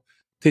 or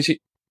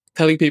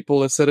telling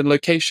people a certain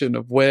location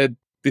of where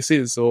this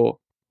is, or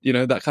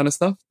that kind of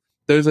stuff.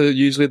 Those are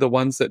usually the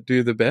ones that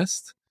do the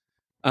best.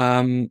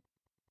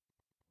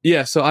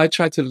 Yeah, so I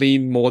try to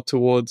lean more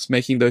towards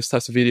making those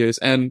types of videos,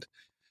 and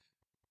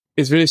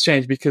it's really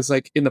strange because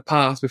like in the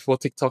past, before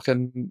TikTok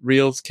and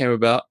Reels came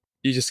about,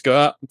 you just go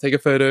out and take a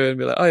photo and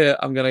be like, oh yeah,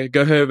 I'm going to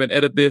go home and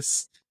edit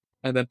this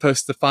and then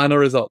post the final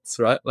results,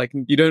 right? Like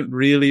you don't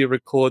really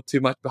record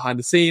too much behind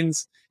the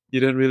scenes. You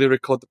don't really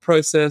record the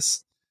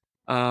process.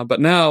 But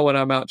now when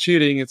I'm out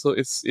shooting,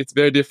 it's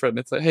very different.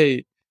 It's like,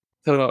 hey,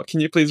 tell them, can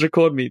you please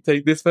record me?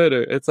 Take this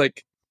photo. It's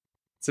like,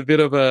 it's a bit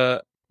of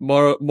a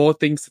more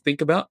things to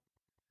think about.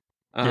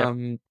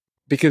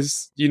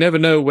 Because you never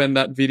know when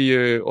that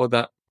video or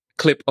that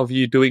clip of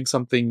you doing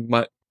something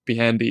might be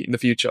handy in the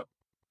future.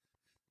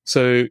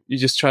 So you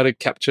just try to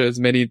capture as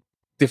many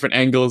different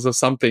angles of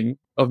something,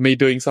 of me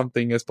doing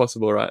something as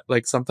possible, right?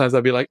 Like sometimes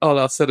I'll be like, oh,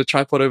 I'll set a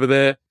tripod over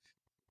there.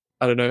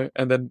 I don't know.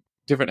 And then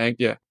different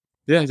angle.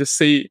 Yeah. Just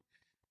see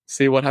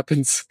what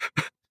happens.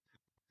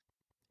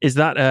 Is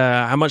that,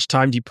 how much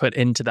time do you put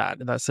into that?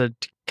 That's a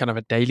kind of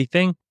a daily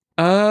thing?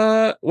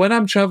 When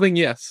I'm traveling,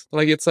 yes.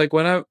 Like, it's like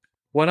when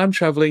I'm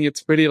traveling,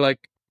 it's pretty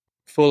like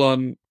full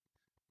on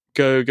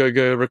go,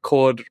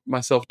 record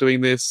myself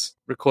doing this,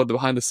 record the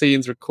behind the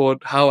scenes, record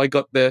how I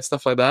got there,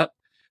 stuff like that.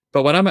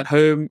 But when I'm at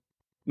home,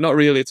 not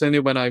really. It's only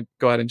when I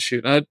go out and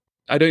shoot. And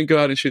I don't go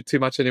out and shoot too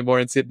much anymore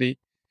in Sydney.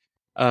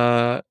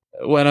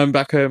 When I'm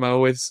back home,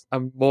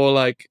 I'm more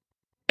like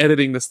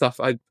editing the stuff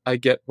I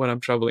get when I'm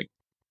traveling.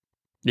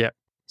 Yeah.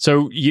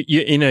 So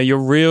you know your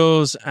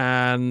reels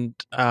and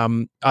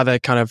other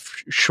kind of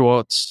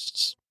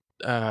shorts,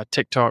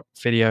 TikTok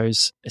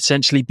videos,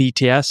 essentially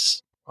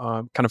BTS,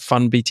 kind of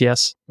fun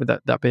BTS. Would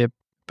that be a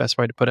best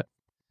way to put it?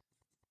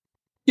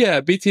 Yeah,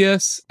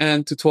 BTS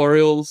and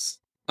tutorials,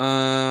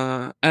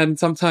 and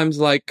sometimes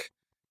like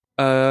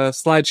a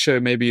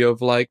slideshow maybe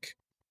of like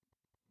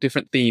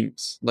different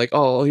themes. Like,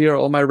 oh, here are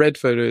all my red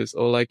photos,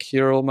 or like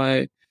here are all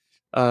my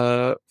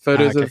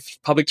photos of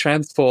public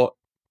transport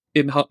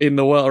in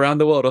the world, around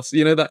the world, or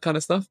that kind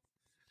of stuff.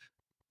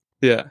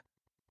 Yeah.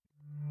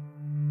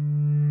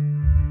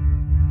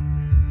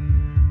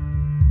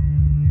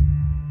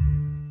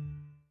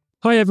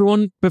 Hi,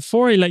 everyone.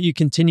 Before I let you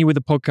continue with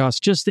the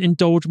podcast, just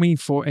indulge me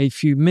for a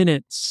few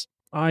minutes.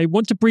 I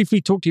want to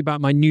briefly talk to you about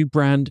my new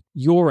brand,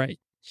 Yore.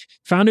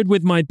 Founded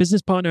with my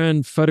business partner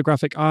and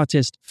photographic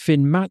artist,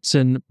 Finn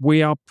Matson,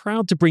 we are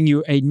proud to bring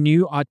you a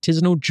new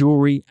artisanal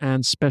jewelry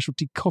and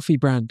specialty coffee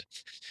brand.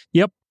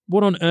 Yep,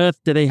 what on earth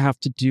do they have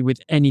to do with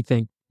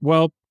anything?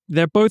 Well,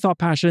 they're both our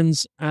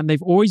passions, and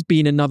they've always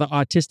been another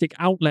artistic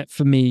outlet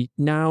for me,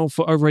 now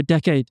for over a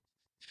decade.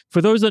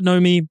 For those that know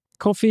me,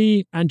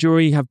 coffee and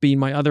jewelry have been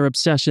my other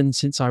obsession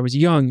since I was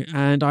young,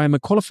 and I am a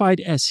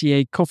qualified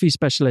SCA coffee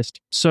specialist.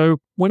 So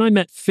when I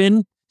met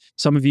Finn,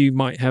 some of you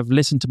might have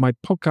listened to my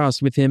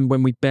podcast with him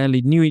when we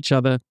barely knew each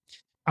other,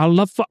 our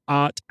love for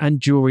art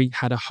and jewelry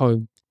had a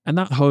home, and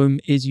that home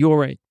is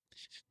Yore.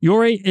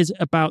 Yore is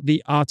about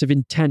the art of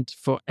intent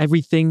for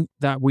everything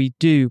that we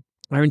do.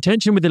 Our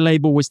intention with the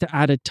label was to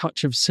add a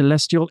touch of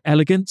celestial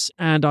elegance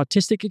and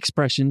artistic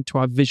expression to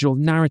our visual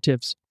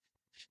narratives.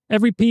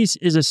 Every piece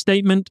is a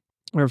statement,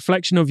 a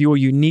reflection of your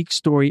unique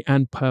story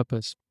and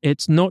purpose.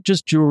 It's not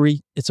just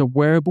jewelry, it's a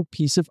wearable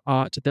piece of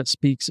art that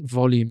speaks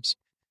volumes.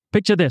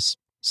 Picture this: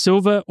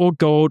 silver or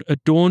gold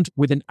adorned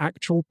with an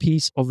actual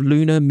piece of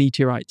lunar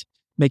meteorite,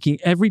 making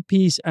every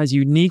piece as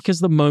unique as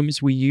the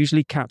moments we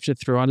usually capture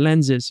through our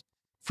lenses.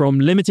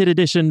 From limited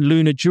edition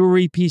lunar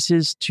jewelry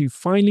pieces to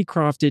finely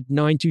crafted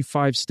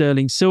 925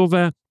 sterling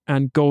silver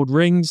and gold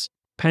rings,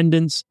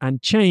 pendants,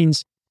 and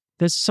chains,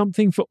 there's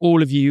something for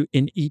all of you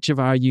in each of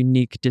our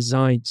unique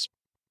designs.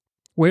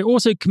 We're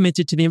also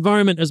committed to the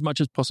environment as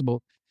much as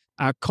possible.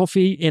 Our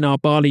coffee in our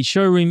Bali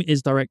showroom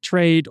is direct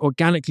trade,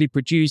 organically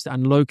produced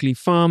and locally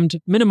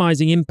farmed,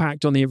 minimizing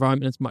impact on the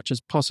environment as much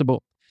as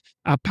possible.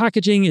 Our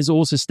packaging is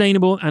all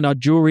sustainable and our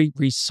jewelry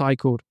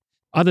recycled,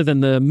 other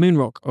than the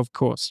moonrock, of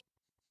course.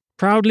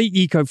 Proudly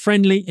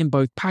eco-friendly in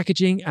both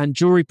packaging and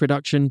jewelry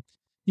production,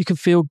 you can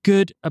feel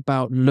good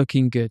about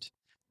looking good.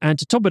 And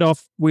to top it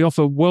off, we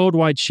offer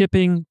worldwide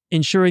shipping,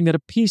 ensuring that a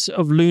piece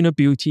of lunar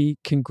beauty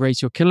can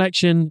grace your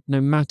collection no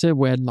matter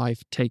where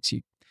life takes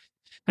you.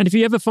 And if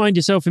you ever find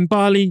yourself in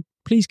Bali,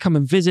 please come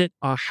and visit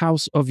our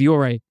House of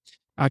Yore.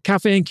 Our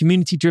cafe and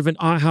community-driven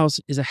art house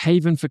is a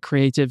haven for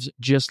creatives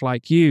just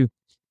like you.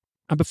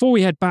 And before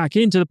we head back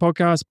into the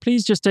podcast,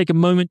 please just take a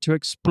moment to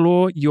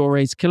explore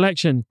Yore's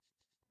collection.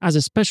 As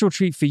a special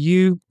treat for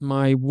you,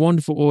 my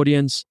wonderful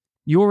audience,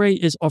 Yore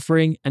is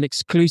offering an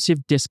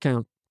exclusive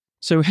discount.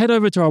 So head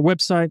over to our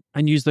website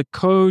and use the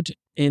code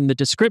in the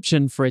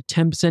description for a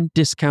 10%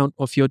 discount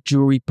off your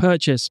jewelry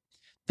purchase.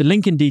 The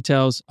link and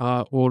details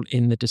are all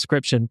in the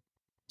description.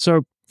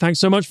 So thanks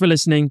so much for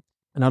listening,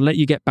 and I'll let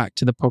you get back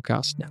to the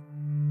podcast now.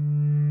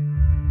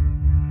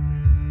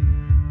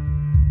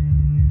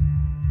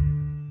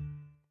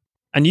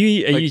 And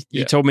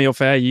you told me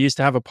off air you used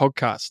to have a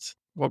podcast.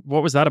 What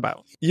was that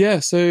about?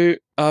 Yeah, so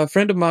a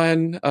friend of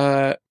mine,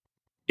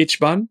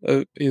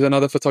 Ichban, he's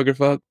another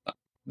photographer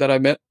that I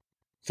met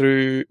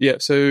through,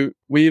 so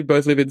we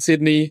both live in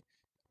Sydney.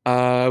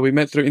 We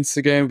met through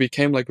Instagram,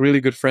 became like really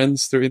good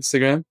friends through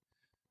Instagram.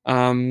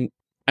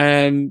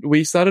 And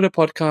we started a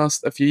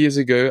podcast a few years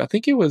ago. I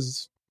think it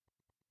was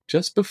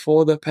just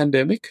before the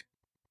pandemic,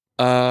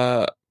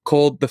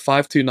 called the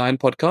 529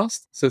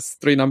 podcast. So it's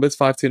 3 numbers,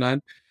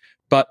 529.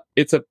 But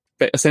it's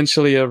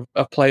essentially a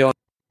play on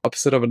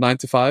opposite of a 9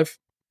 to 5.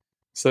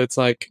 So it's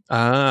like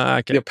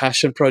Okay. your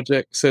passion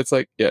project. So it's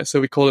like, yeah, so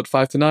we call it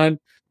 5 to 9.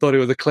 Thought it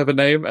was a clever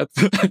name at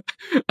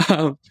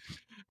the,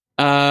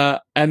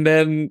 and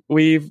then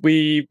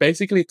we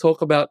basically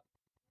talk about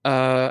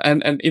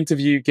and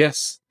interview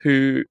guests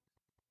who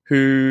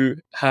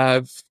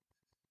have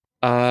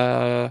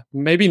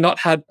maybe not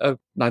had a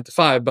 9 to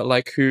 5, but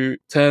like who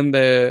turn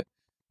their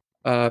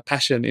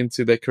passion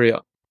into their career.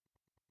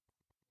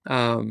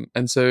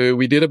 And so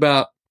we did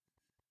about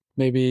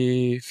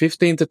maybe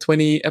 15 to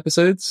 20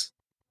 episodes.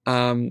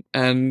 And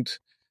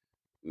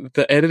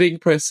the editing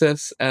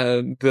process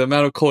and the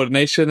amount of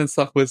coordination and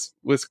stuff was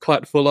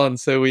quite full on.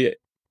 So we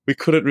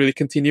couldn't really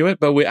continue it,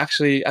 but we're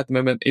actually at the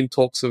moment in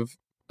talks of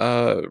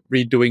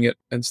redoing it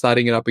and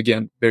starting it up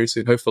again very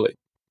soon, hopefully.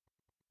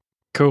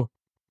 Cool.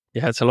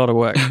 Yeah, it's a lot of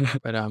work,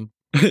 but yeah,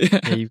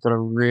 you've got to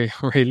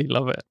really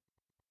love it.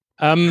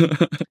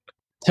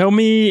 Tell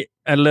me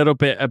a little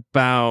bit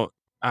about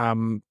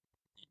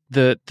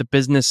the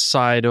business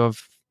side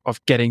of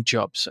getting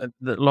jobs. A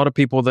lot of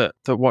people that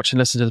watch and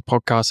listen to the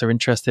podcast are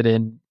interested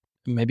in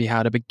maybe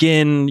how to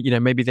begin.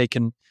 Maybe they're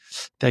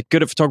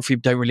good at photography,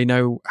 but don't really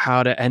know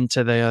how to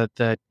enter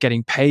the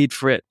getting paid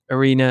for it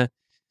arena.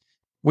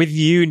 With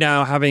you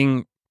now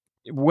having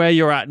where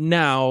you're at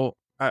now,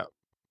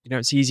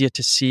 it's easier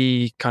to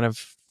see kind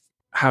of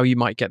how you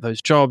might get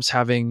those jobs,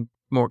 having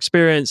more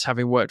experience,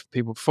 having worked with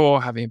people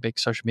before, having a big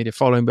social media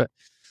following. But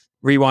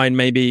rewind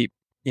maybe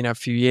a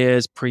few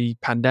years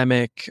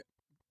pre-pandemic.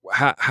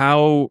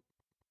 How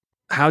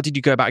did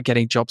you go about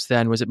getting jobs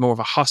then? Was it more of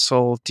a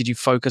hustle? Did you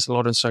focus a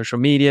lot on social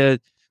media?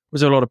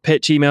 Was there a lot of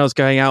pitch emails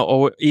going out,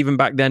 or even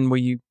back then were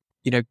you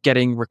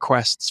getting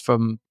requests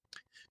from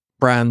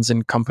brands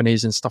and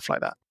companies and stuff like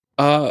that?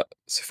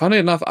 So funny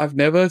enough, I've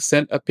never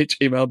sent a pitch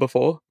email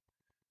before.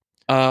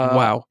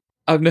 Wow.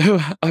 I've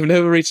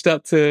never reached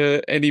out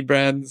to any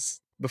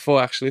brands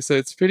before, actually. So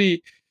it's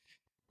pretty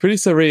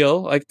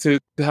surreal, like to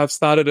have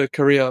started a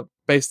career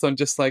based on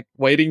just like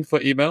waiting for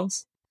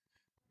emails.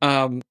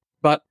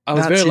 But I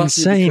was very lucky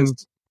insane.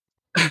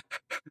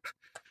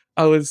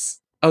 because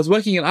I was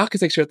working in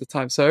architecture at the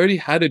time, so I already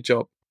had a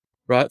job,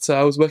 right? So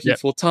I was working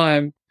full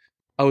time.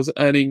 I was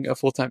earning a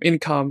full time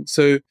income,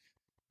 so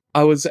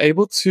I was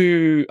able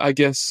to, I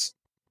guess,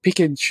 pick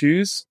and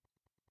choose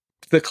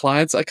the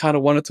clients I kind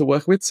of wanted to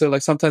work with. So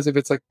like sometimes if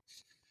it's like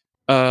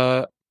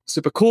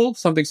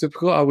something super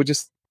cool, I would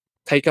just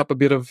take up a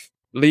bit of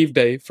leave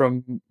day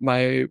from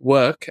my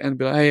work and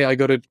be like, hey, I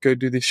got to go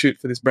do this shoot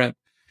for this brand.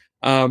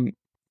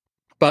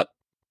 But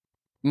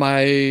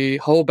my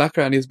whole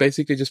background is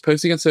basically just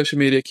posting on social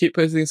media, keep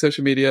posting on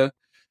social media,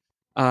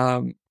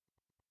 and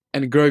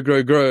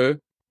grow,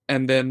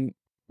 and then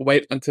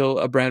wait until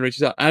a brand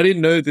reaches out. I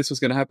didn't know this was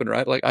going to happen,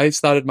 right? Like I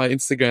started my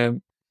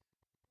Instagram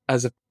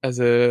as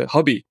a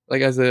hobby,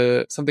 like as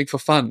something for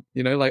fun,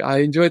 like I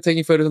enjoy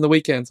taking photos on the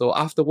weekends or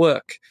after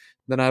work.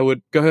 Then I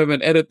would go home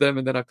and edit them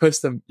and then I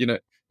post them,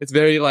 It's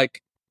very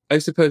like, I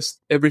used to post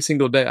every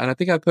single day, and I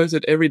think I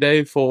posted every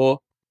day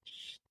for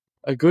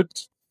a good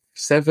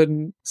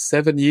 7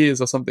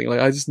 years or something.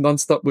 Like I just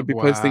nonstop would be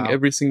posting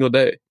every single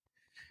day.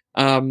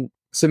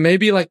 So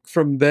maybe like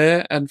from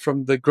there and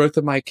from the growth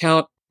of my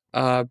account,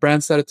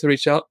 brands started to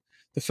reach out.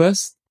 The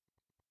first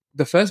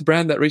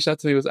brand that reached out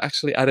to me was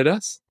actually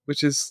Adidas,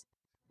 which is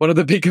one of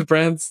the bigger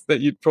brands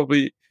that you'd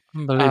probably.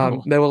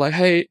 Unbelievable. They were like,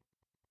 "Hey,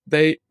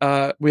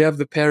 we have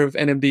the pair of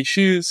NMD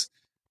shoes.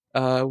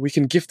 We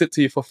can gift it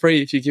to you for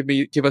free if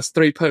you give us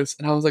 3 posts."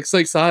 And I was like so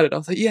excited. I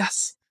was like,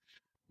 "Yes,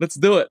 let's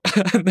do it."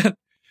 And then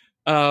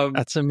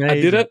that's amazing.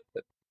 I did it.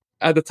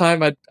 At the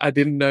time, I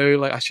didn't know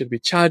like I should be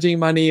charging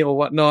money or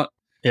whatnot.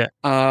 Yeah.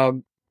 I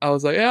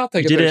was like, "Yeah, I'll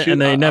take you a did pair it, of shoes."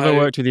 and they never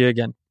worked with you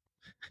again.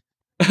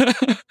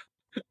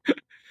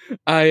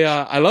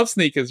 I love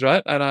sneakers,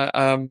 right? And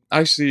I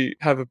actually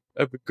have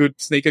a good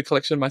sneaker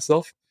collection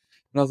myself.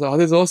 And I was like, "Oh,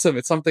 this is awesome!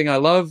 It's something I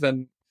love,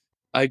 and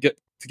I get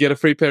to get a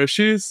free pair of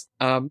shoes."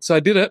 So I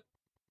did it,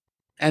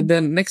 and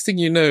then next thing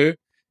you know,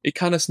 it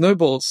kind of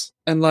snowballs.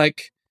 And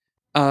like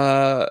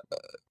a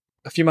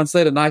few months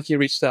later, Nike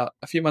reached out.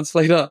 A few months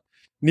later,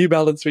 New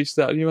Balance reached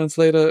out. A few months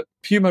later,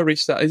 Puma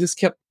reached out. It just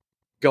kept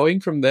going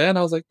from there, and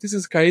I was like, "This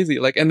is crazy!"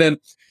 Like, and then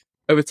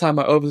over time,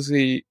 I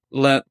obviously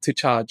learnt to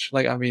charge.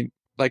 Like, I mean,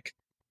 like.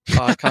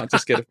 I can't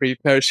just get a free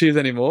pair of shoes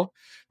anymore.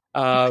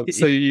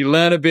 So you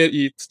learn a bit,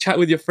 you chat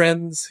with your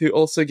friends who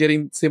also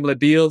getting similar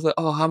deals. Like,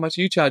 oh, how much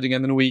are you charging?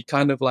 And then we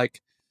kind of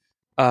like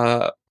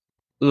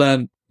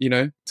learn,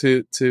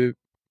 to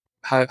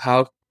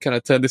how can I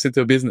turn this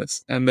into a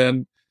business? And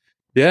then,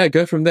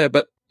 go from there.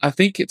 But I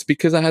think it's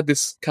because I had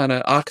this kind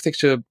of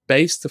architecture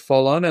base to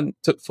fall on and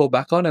to fall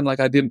back on. And like,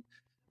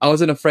 I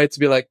wasn't afraid to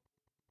be like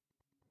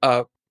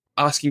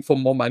asking for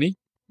more money,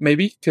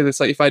 maybe. Because it's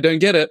like, if I don't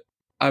get it,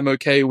 I'm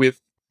okay with,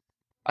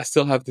 I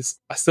still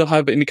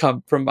have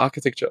income from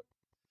architecture.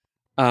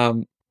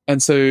 And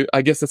so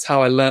I guess that's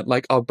how I learned,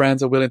 like, oh,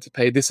 brands are willing to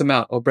pay this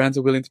amount or brands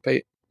are willing to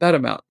pay that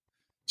amount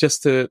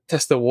just to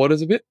test the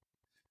waters a bit.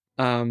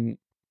 But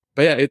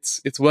yeah,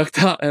 it's worked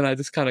out and I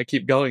just kind of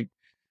keep going.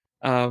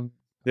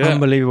 Yeah.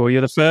 Unbelievable.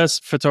 You're the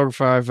first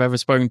photographer I've ever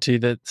spoken to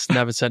that's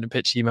never sent a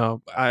pitch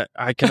email.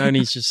 I can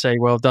only just say,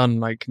 well done.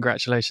 Like,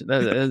 congratulations.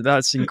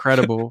 That's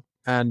incredible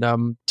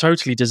and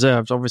totally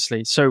deserved,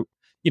 obviously. So,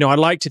 I'd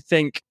like to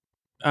think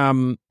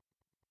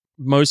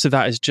most of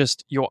that is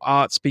just your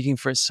art speaking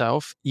for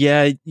itself.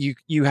 Yeah,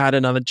 you had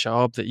another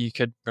job that you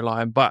could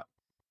rely on, but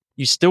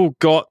you still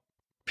got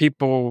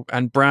people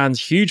and brands,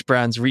 huge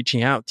brands,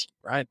 reaching out to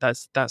you, right?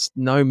 That's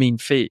no mean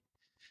feat.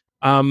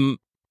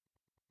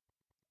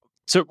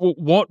 So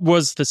what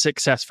was the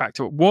success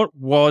factor? What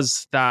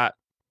was that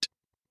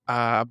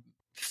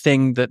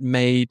thing that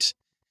made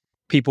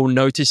people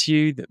notice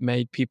you, that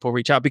made people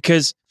reach out?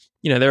 Because,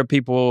 there are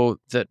people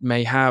that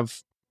may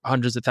have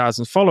hundreds of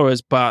thousands of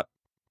followers, but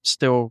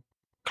still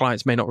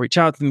clients may not reach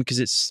out to them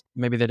because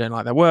maybe they don't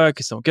like their work,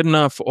 it's not good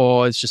enough,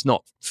 or it's just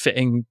not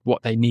fitting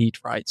what they need,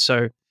 right?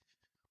 So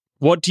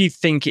what do you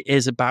think it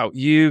is about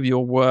you,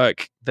 your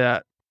work,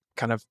 that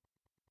kind of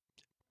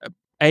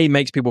A,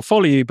 makes people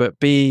follow you, but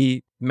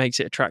B, makes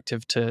it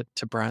attractive to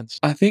brands?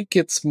 I think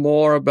it's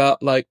more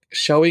about like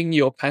showing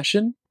your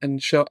passion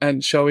and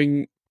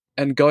showing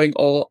and going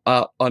all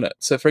out on it.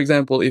 So for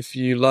example, if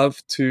you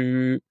love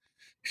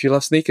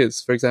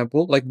sneakers, for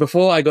example, like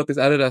before I got this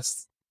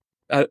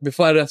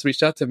before Adidas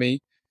reached out to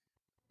me,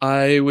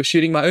 I was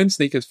shooting my own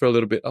sneakers for a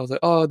little bit. I was like,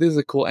 oh, this is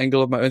a cool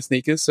angle of my own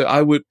sneakers. So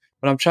when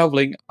I'm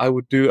traveling, I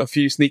would do a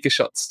few sneaker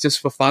shots just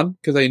for fun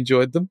because I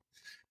enjoyed them.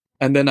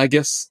 And then I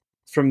guess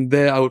from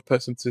there, I would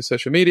post them to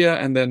social media,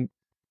 and then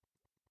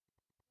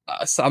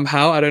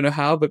somehow, I don't know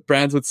how, but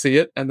brands would see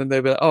it, and then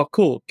they'd be like, oh,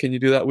 cool, can you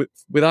do that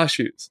with our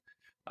shoes?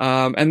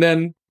 And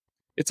then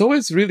it's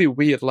always really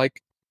weird.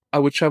 Like, I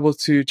would travel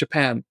to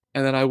Japan,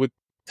 and then I would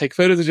take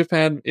photos of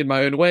Japan in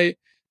my own way.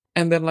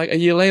 And then like a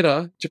year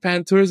later,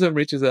 Japan tourism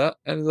reaches out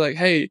and is like,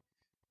 hey,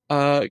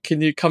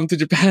 can you come to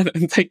Japan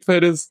and take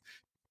photos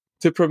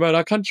to promote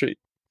our country?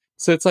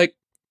 So it's like,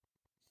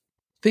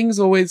 things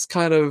always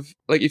kind of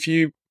like, if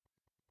you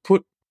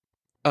put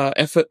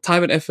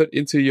time and effort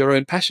into your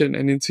own passion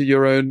and into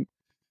your own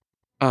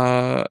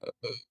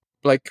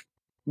like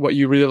what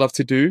you really love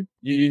to do,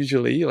 you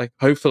usually, like,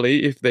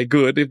 hopefully, if they're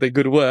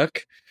good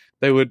work,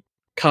 they would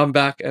come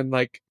back and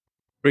like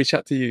reach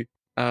out to you.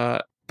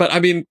 But I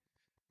mean,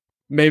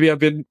 maybe I've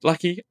been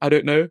lucky, I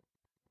don't know.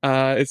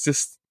 It's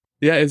just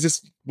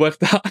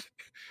worked out.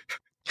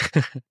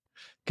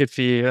 Good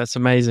for you. That's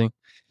amazing.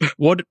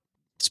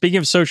 Speaking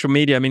of social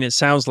media, I mean, it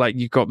sounds like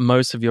you got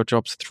most of your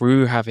jobs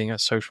through having a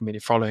social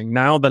media following.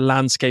 Now the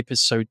landscape is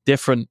so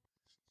different.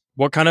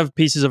 What kind of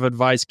pieces of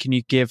advice can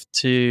you give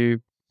to,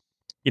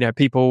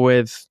 people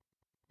with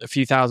a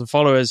few thousand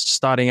followers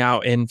starting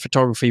out in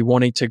photography,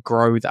 wanting to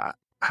grow that?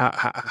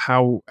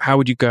 How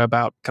would you go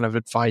about kind of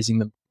advising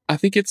them? I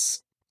think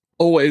it's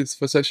always,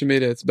 for social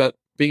media, it's about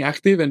being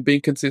active and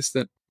being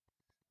consistent.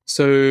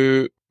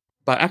 So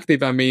by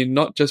active, I mean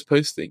not just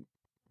posting,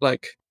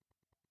 like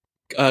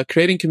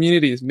creating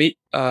communities, meet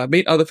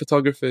other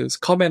photographers,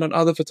 comment on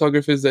other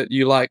photographers that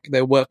you like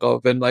their work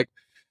of, and like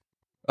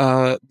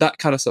that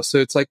kind of stuff. So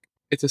it's like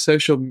it's a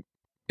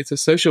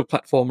social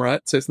platform,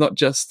 right? So it's not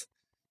just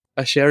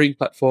a sharing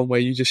platform where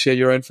you just share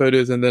your own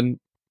photos and then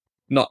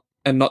not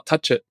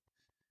touch it.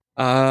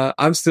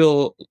 I'm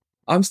still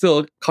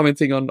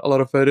commenting on a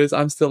lot of photos.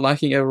 I'm still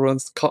liking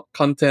everyone's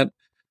content.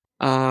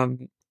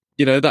 That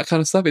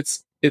kind of stuff.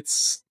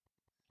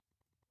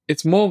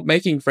 It's more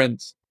making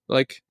friends.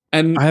 Like,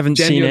 and I haven't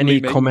seen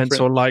any making comments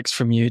friends. or likes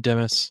from you,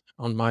 Demas,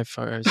 on my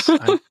photos.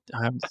 I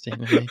haven't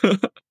seen any.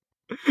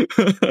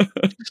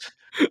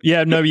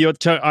 Yeah, no,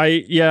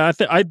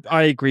 I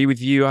agree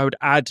with you. I would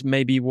add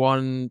maybe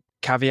one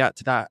caveat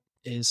to that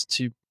is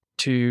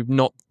to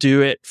not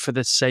do it for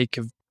the sake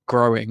of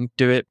growing.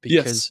 Do it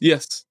because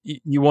yes.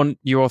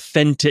 you're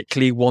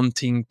authentically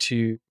wanting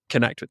to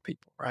connect with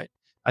people, right?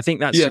 I think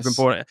that's super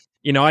important.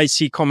 I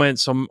see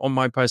comments on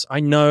my posts. I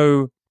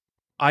know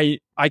I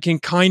can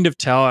kind of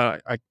tell,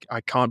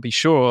 I can't be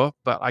sure,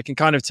 but I can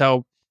kind of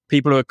tell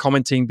people who are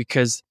commenting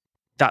because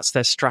that's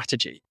their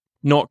strategy,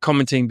 not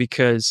commenting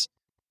because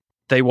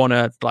they want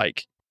to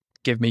like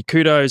give me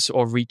kudos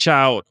or reach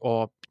out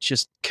or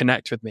just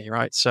connect with me,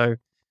 right? So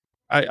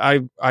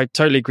I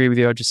totally agree with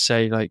you. I just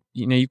say, like,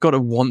 you've got to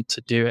want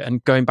to do it.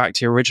 And going back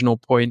to your original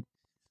point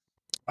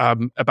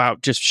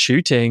about just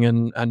shooting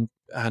and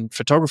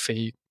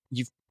photography,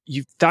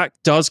 that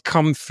does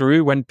come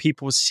through when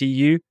people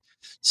see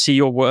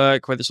your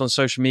work, whether it's on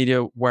social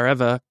media,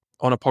 wherever,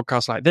 on a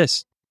podcast like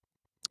this.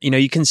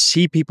 You can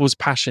see people's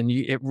passion.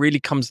 It really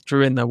comes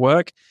through in their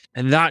work.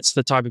 And that's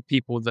the type of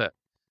people that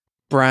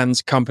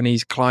brands,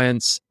 companies,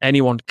 clients,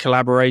 anyone,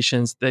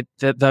 collaborations,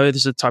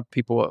 those are the type of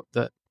people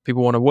that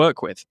people want to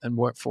work with and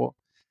work for.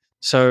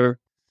 So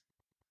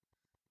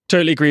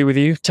totally agree with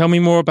you. Tell me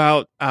more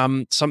about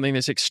something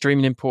that's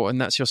extremely important.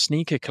 That's your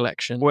sneaker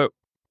collection.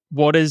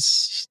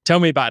 Tell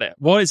me about it.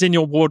 What is in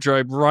your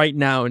wardrobe right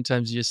now in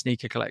terms of your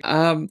sneaker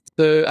collection?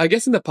 So I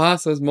guess in the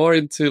past I was more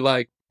into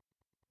like,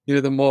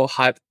 the more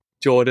hyped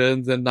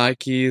Jordans and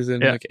Nikes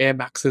and like Air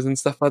Maxes and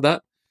stuff like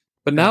that.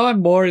 But now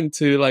I'm more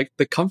into like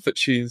the comfort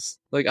shoes.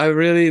 Like I'm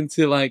really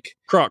into like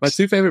Crocs. my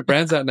two favorite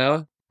brands out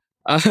now.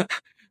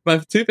 My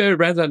two favorite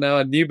brands out now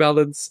are New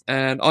Balance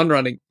and On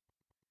Running.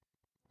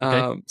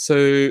 Okay.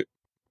 So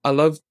I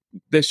love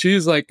their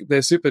shoes. Like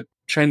they're super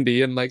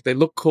trendy and like they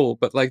look cool,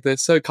 but like they're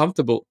so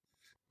comfortable.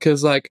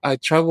 Because like I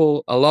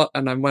travel a lot,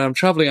 and when I'm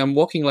traveling, I'm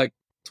walking like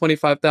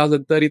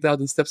 25,000,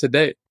 30,000 steps a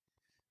day.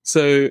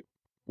 So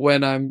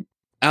when I'm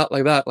out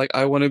like that, like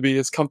I want to be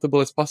as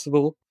comfortable as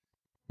possible.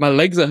 My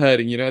legs are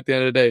hurting, you know, at the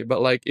end of the day.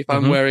 But like if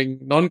I'm wearing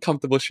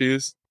non-comfortable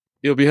shoes,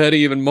 it'll be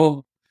hurting even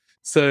more.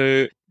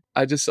 So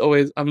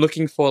I'm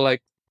looking for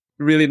like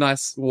really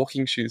nice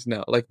walking shoes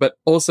now, like, but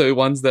also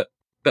ones that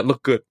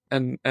look good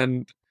and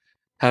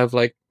have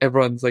like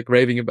everyone's like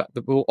raving about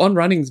them. Well, On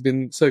Running's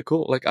been so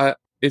cool. Like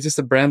it's just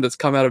a brand that's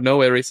come out of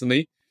nowhere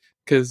recently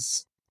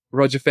because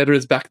Roger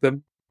Federer's backed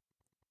them.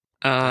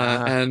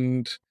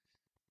 And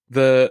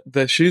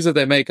the shoes that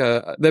they make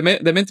they're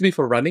meant to be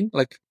for running,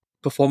 like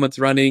performance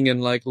running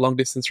and like long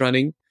distance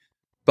running.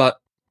 But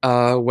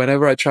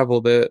whenever I travel,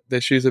 their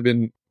shoes have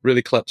been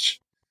really clutch.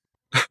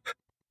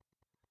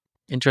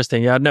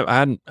 Interesting. Yeah, I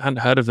hadn't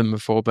heard of them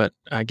before, but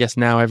I guess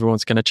now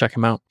everyone's going to check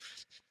them out.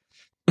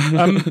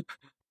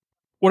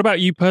 What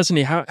about you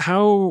personally?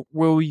 How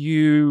will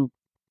you?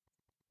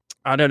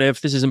 I don't know if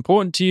this is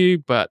important to you,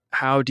 but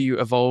how do you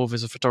evolve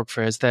as a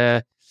photographer? Is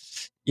there,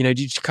 do you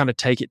just kind of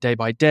take it day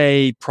by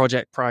day,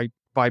 project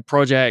by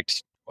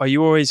project? Are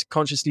you always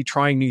consciously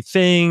trying new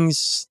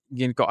things?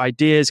 You've got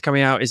ideas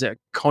coming out. Is it a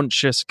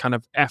conscious kind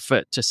of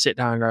effort to sit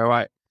down and go,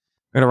 right,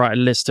 I'm going to write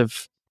a list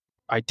of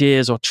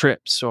ideas or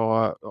trips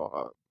or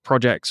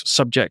projects, or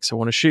subjects I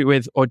want to shoot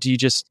with, or do you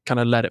just kind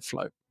of let it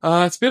flow?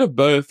 It's a bit of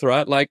both,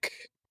 right? Like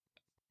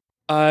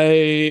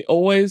I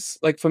always,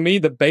 like for me,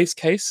 the base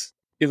case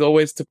is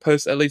always to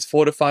post at least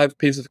 4 to 5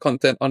 pieces of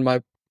content on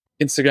my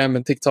Instagram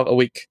and TikTok a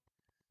week.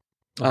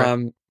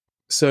 Okay.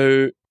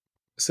 So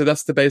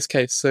that's the base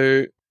case.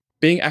 So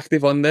being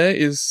active on there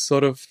is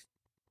sort of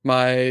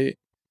my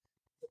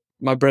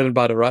bread and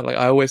butter, right? Like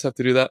I always have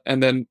to do that.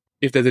 And then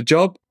if there's a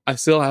job, I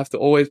still have to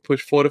always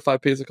push 4 to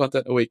 5 pieces of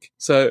content a week.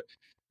 So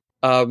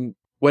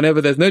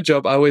whenever there's no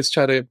job, I always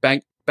try to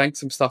bank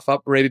some stuff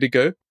up ready to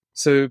go.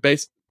 So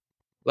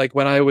like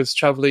when I was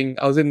traveling,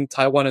 I was in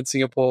Taiwan and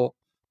Singapore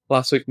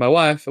last week with my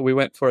wife, and we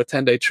went for a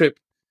 10-day trip.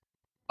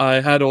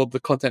 I had all the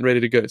content ready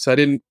to go. So I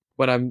didn't,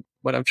 when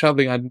I'm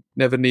traveling, I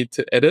never need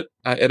to edit.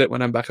 I edit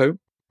when I'm back home.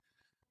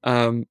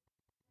 And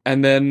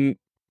then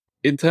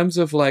in terms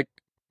of like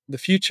the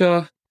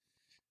future,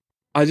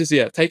 I just,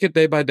 take it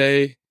day by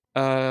day.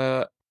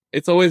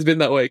 It's always been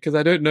that way because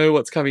I don't know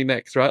what's coming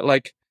next, right?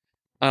 Like,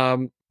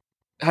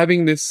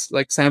 having this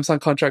like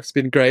Samsung contract's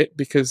been great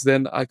because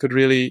then I could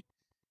really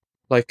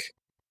like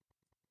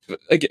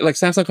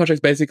Samsung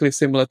contract's basically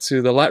similar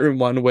to the Lightroom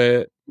one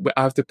where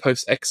I have to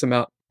post X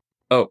amount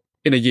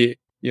in a year,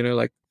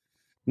 like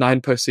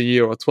 9 posts a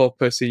year or 12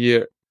 posts a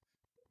year,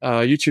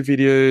 YouTube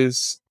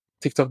videos,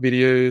 TikTok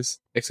videos,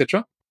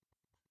 etc.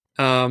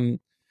 And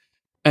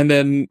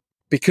then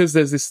because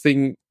there's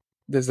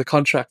the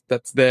contract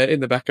that's there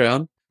in the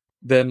background,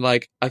 then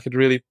like I could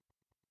really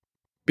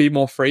be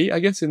more free, I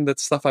guess, in the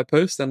stuff I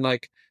post. And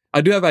like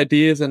I do have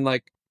ideas and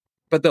like,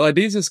 but the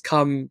ideas just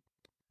come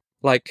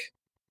like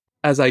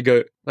as I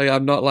go. Like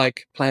I'm not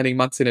like planning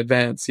months in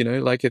advance,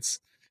 like it's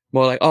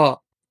more like,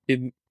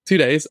 in 2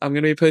 days I'm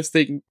going to be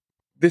posting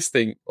this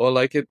thing, or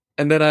like it,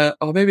 and then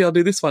maybe I'll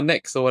do this one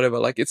next or whatever.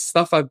 Like it's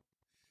stuff I've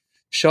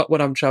shot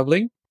when I'm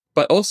traveling,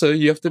 but also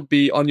you have to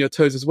be on your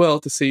toes as well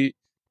to see,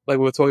 like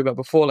we were talking about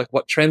before, like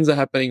what trends are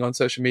happening on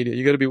social media.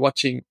 You got to be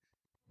watching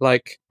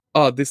like,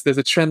 there's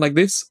a trend like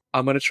this.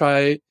 I'm going to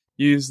try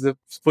use the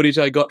footage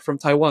I got from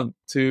Taiwan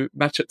to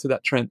match it to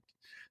that trend.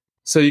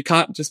 So you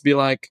can't just be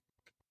like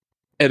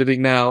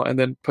editing now and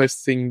then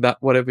posting that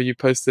whatever you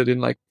posted in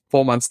like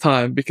 4 months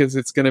time, because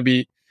it's going to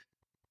be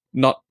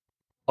not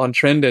on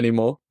trend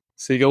anymore.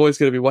 So you always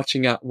got to be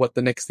watching out what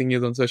the next thing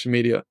is on social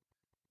media.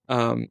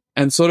 And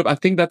sort of, I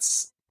think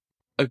that's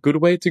a good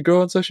way to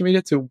grow on social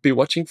media, to be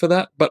watching for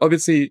that. But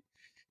obviously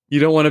you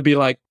don't want to be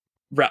like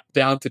wrapped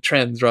down to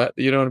trends, right?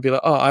 You don't want to be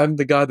like, I'm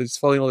the guy that's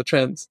following all the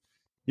trends.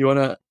 You want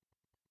to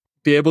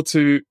be able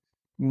to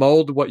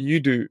mold what you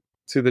do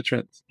to the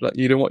trends. Like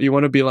you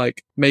want to be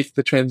like, make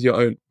the trends your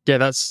own. Yeah,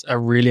 that's a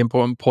really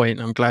important point.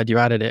 I'm glad you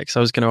added it, because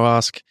I was going to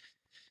ask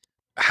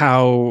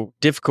how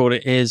difficult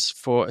it is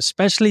for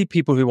especially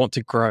people who want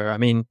to grow. I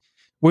mean,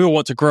 we all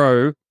want to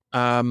grow,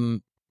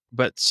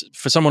 but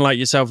for someone like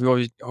yourself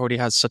who already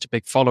has such a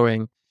big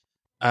following,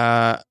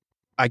 I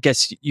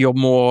guess you're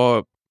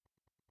more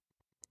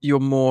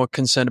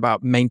concerned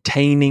about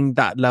maintaining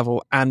that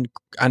level and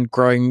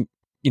growing,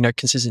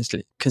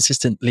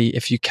 consistently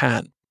if you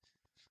can.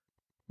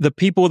 The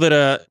people that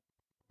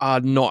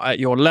are not at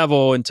your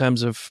level in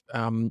terms of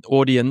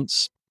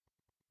audience,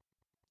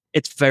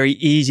 it's very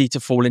easy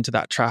to fall into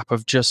that trap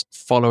of just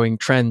following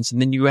trends,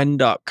 and then you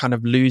end up kind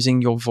of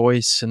losing your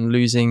voice and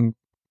losing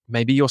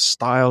maybe your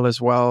style as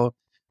well,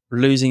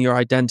 losing your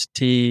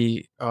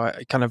identity,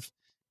 kind of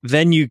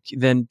then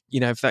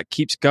if that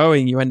keeps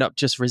going, you end up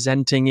just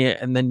resenting it,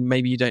 and then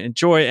maybe you don't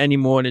enjoy it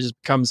anymore, and it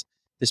just becomes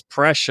this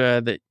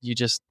pressure that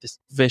this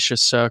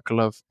vicious circle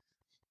of,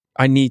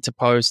 I need to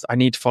post, I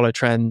need to follow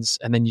trends,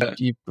 and then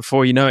you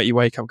before you know it, you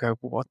wake up and go,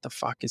 what the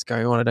fuck is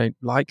going on? I don't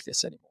like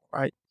this anymore,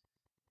 right?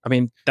 I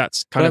mean,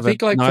 that's kind of a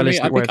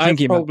nihilistic way of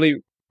thinking about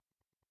it.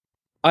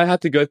 I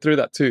had to go through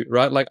that too,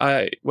 right? Like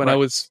when I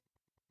was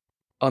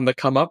on the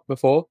come up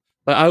before,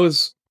 like I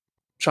was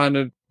trying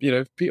to,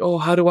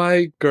 how do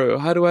I grow?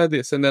 How do I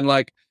this? And then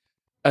like,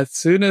 as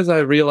soon as I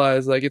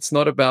realized like, it's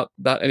not about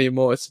that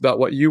anymore. It's about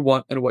what you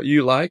want and what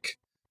you like.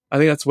 I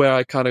think that's where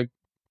I kind of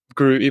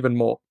grew even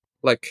more.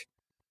 Like,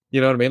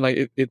 you know what I mean?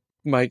 Like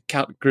my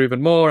account grew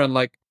even more, and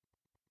like,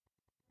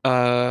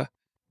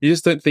 you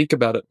just don't think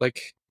about it.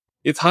 Like,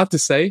 it's hard to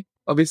say,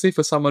 obviously,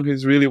 for someone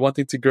who's really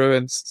wanting to grow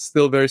and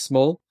still very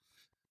small.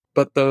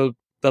 But the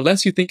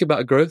less you think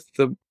about growth,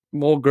 the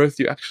more growth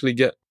you actually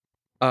get.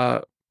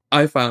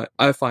 I find,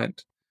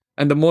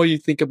 and the more you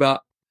think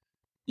about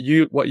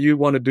what you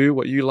want to do,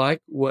 what you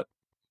like, what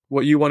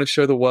you want to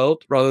show the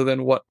world, rather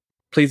than what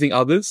pleasing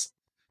others.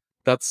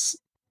 That's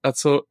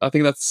what I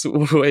think. That's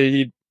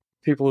where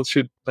people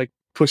should like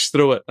push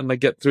through it and like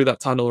get through that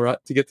tunnel, right,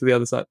 to get to the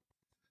other side.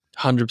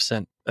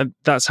 100%. And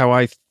that's how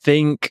I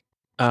think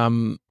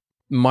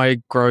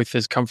my growth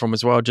has come from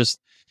as well. Just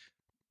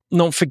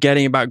not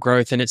forgetting about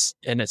growth, and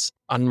it's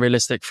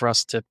unrealistic for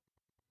us to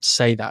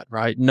say that,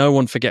 right? No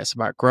one forgets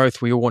about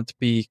growth. We all want to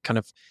be kind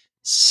of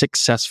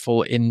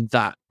successful in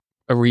that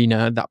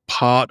arena, that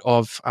part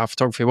of our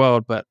photography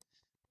world. But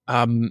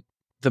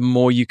the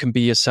more you can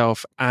be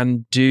yourself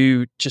and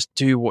do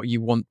what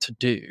you want to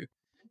do,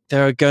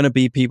 there are going to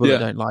be people that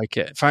don't like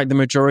it. In fact, the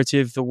majority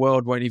of the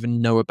world won't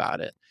even know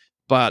about it.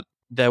 But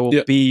there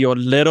will be your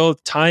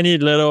tiny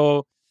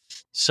little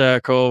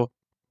circle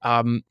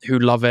who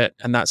love it,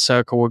 and that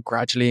circle will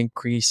gradually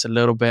increase a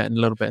little bit and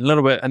a little bit and a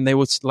little bit, and they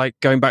will, like,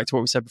 going back to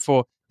what we said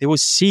before, they will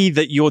see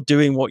that you're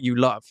doing what you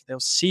love. They'll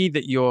see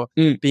that you're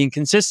being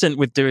consistent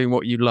with doing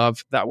what you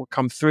love. That will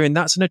come through, and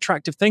that's an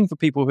attractive thing for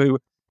people who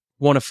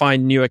want to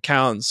find new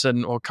accounts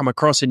or come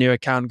across a new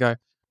account and go,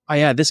 oh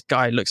yeah, this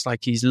guy looks like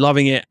he's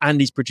loving it and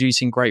he's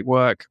producing great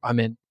work, I'm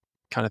in,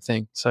 kind of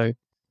thing. So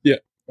yeah.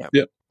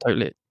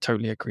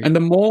 Totally agree. And the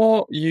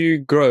more you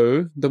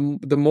grow,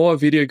 the more a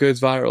video goes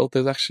viral,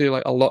 there's actually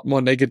like a lot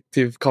more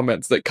negative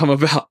comments that come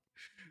about.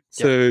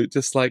 So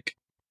just like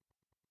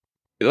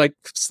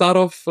start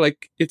off,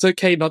 like, it's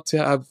okay not to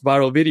have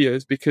viral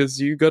videos, because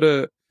you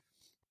gotta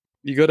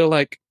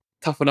like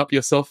toughen up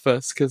yourself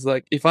first. Because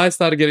like, if I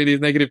started getting these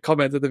negative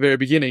comments at the very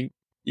beginning,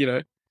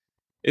 it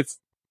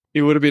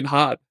would have been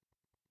hard.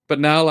 But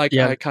now, like,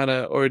 I kind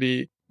of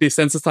already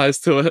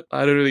desensitized to it.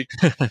 I don't really,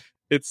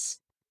 it's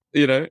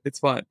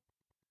fine.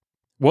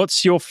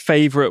 What's your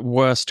favorite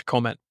worst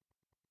comment?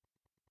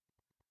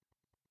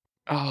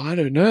 Oh, I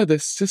don't know.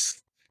 There's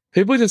just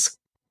people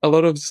a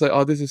lot of just like,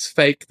 oh, this is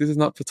fake. This is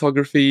not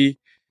photography.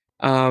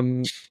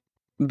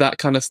 That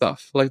kind of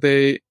stuff. Like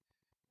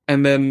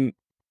and then,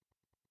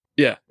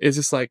 it's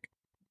just like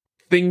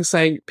people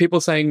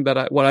saying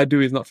that what I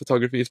do is not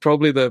photography is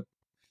probably the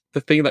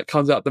thing that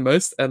comes out the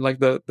most, and like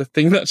the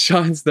thing that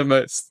shines the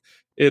most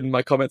in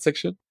my comment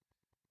section.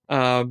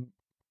 But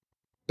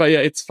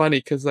yeah, it's funny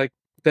because like,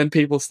 then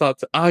people start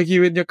to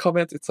argue in your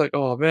comments. It's like,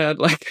 oh man,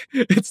 like,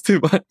 it's too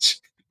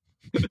much.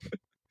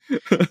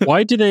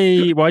 Why do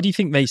you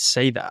think they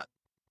say that?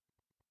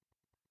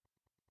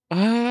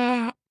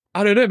 I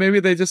don't know. Maybe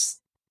they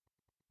just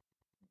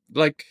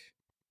like,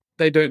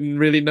 they don't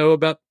really know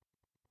about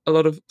a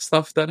lot of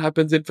stuff that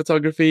happens in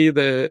photography.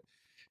 They've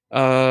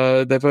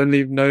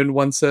only known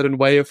one certain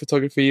way of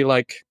photography.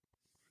 Like,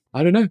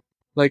 I don't know,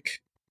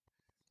 like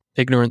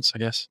ignorance, I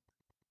guess.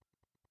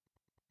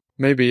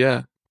 Maybe,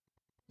 yeah.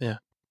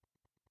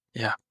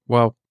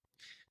 Well,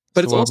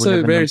 but it's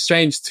also very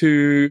strange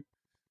to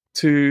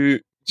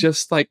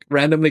just like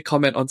randomly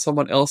comment on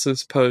someone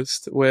else's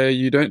post where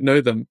you don't know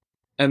them,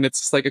 and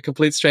it's just like a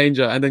complete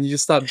stranger, and then you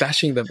just start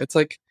bashing them. It's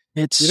like,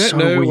 you don't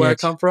know where I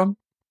come from.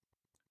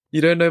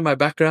 You don't know my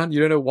background. You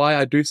don't know why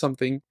I do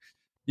something.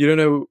 You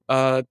don't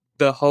know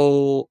the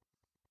whole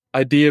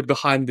idea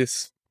behind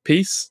this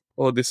piece,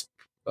 or this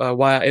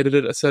why I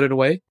edited it a certain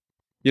way.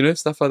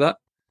 Stuff like that.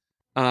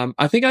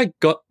 I think I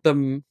got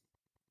them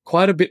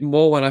quite a bit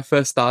more when I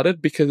first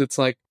started, because it's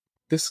like,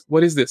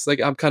 what is this? Like,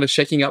 I'm kind of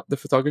shaking up the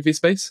photography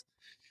space.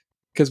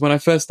 Because when I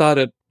first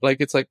started, like,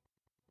 it's like,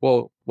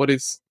 well, what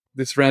is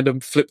this random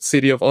flipped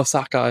city of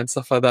Osaka and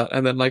stuff like that?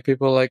 And then like,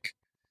 people like,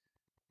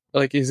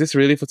 is this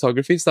really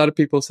photography?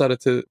 People started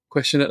to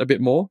question it a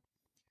bit more.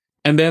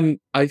 And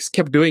then I just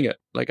kept doing it.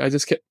 Like, I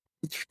just kept,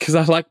 because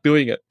I like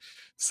doing it.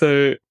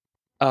 So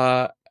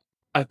I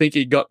think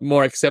it got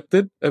more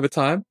accepted over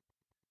time.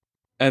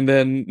 And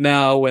then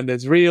now when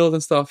there's reels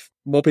and stuff,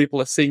 more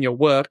people are seeing your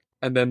work,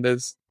 and then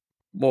there's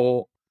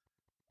more.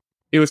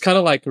 It was kind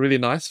of like really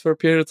nice for a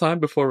period of time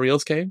before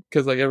reels came,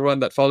 because like,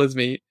 everyone that follows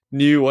me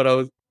knew what I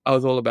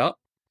was all about.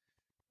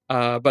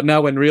 But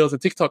now when reels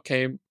and TikTok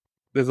came,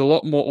 there's a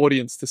lot more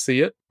audience to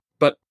see it.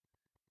 But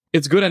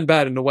it's good and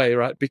bad in a way,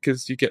 right?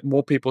 Because you get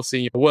more people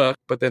seeing your work,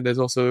 but then there's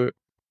also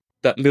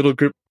that little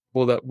group of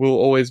people that will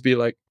always be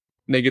like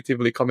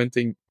negatively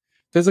commenting.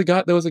 There was a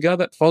guy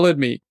that followed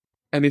me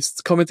and he's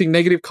commenting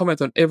negative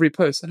comments on every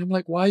post. And I'm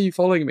like, why are you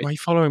following me? Why are you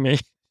following me?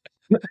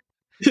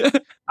 Yeah.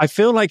 I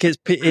feel like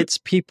it's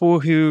people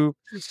who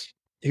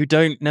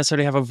don't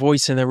necessarily have a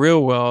voice in the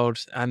real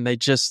world, and they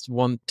just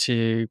want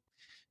to.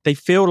 They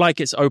feel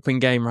like it's open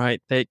game,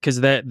 right?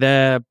 Because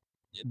their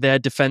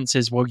defense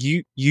is, well,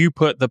 you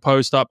put the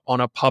post up on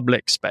a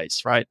public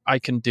space, right? I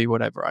can do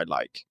whatever I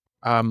like.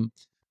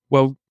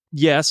 Well,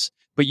 yes,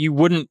 but you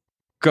wouldn't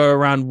go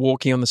around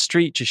walking on the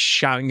street just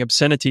shouting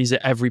obscenities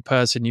at every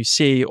person you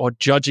see or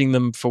judging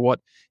them for what,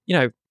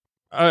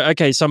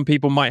 okay, some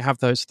people might have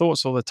those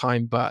thoughts all the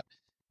time, but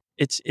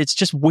it's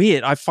just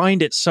weird. I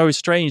find it so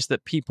strange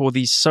that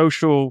these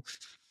social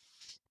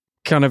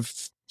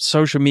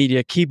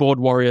media keyboard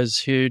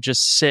warriors who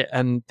just sit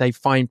and they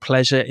find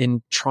pleasure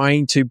in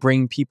trying to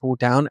bring people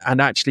down,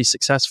 and actually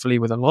successfully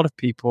with a lot of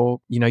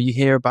people. You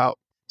hear about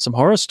some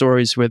horror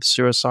stories with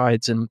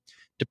suicides and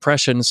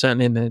depression,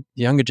 certainly in the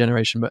younger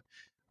generation, but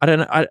I don't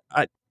know.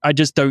 I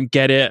just don't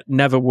get it.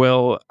 Never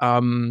will.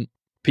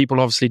 People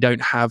obviously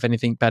don't have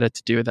anything better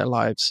to do with their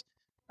lives.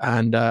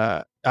 And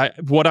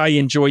what I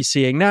enjoy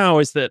seeing now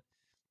is that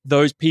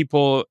those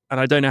people, and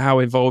I don't know how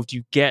involved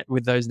you get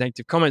with those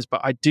negative comments,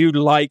 but I do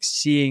like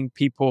seeing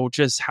people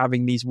just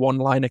having these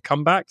one-liner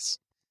comebacks.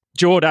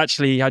 Jord,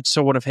 actually, I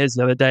saw one of his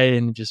the other day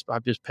and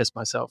I've just pissed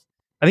myself.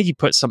 I think he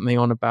put something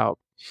on about,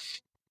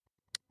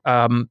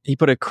 he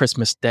put a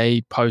Christmas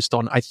Day post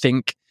on, I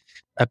think,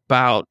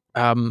 about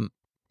a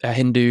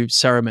Hindu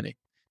ceremony.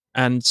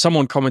 And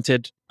someone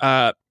commented,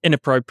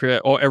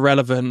 inappropriate or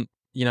irrelevant,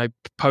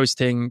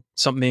 posting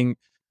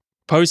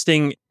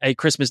a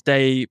Christmas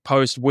Day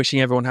post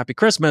wishing everyone happy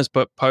Christmas,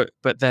 but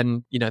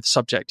then the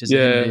subject is a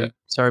Hindu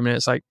ceremony.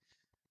 It's like,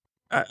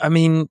 I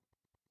mean,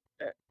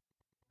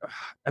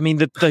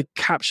 the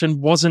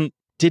caption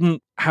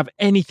didn't have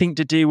anything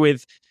to do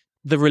with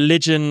the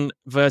religion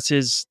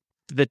versus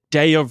the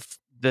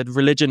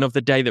religion of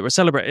the day that we're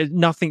celebrating. It had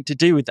nothing to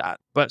do with that.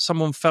 But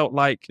someone felt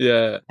like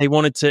they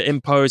wanted to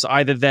impose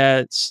either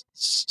their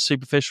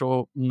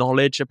superficial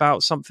knowledge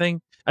about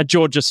something. And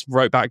George just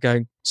wrote back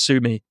going, "Sue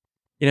me."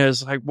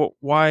 It's like, what?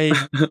 Why?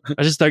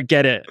 I just don't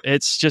get it.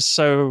 It's just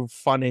so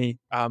funny.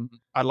 I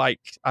like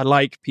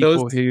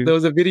people who there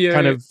was a video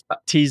kind of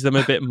tease them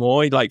a bit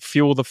more, like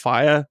fuel the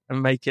fire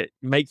and make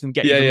them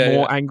get even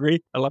more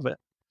angry. I love it.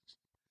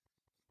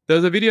 There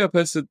was a video I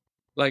posted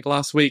like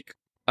last week,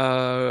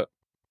 where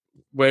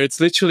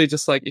it's literally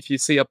just like, if you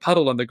see a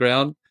puddle on the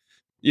ground,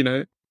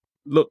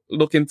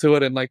 look into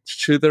it and like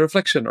shoot the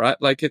reflection, right?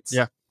 Like it's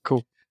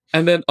cool.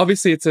 And then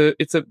obviously it's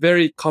a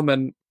very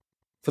common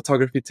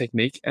photography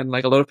technique, and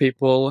like a lot of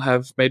people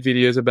have made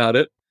videos about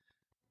it.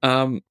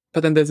 But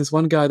then there's this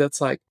one guy that's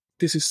like,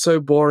 this is so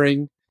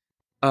boring.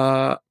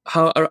 How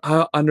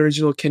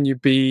unoriginal can you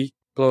be?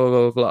 Blah, blah,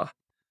 blah, blah.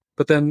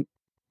 But then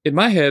in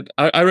my head,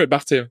 I wrote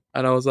back to him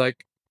and I was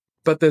like,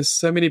 but there's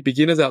so many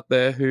beginners out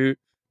there who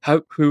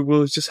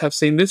will just have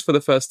seen this for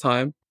the first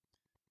time.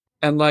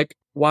 And like,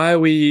 why are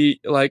we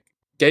like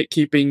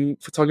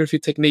gatekeeping photography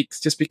techniques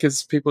just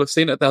because people have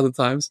seen it 1,000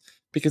 times?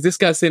 Because this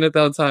guy's seen it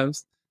 1,000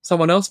 times.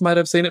 Someone else might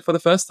have seen it for the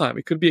first time.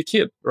 It could be a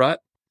kid, right?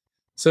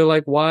 So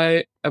like,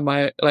 why am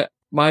I like,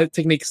 my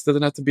techniques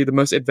doesn't have to be the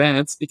most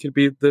advanced. It could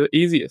be the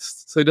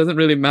easiest. So it doesn't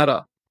really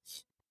matter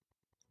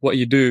what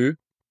you do.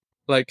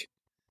 Like,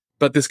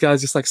 but this guy's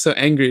just like so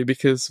angry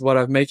because what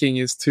I'm making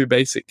is too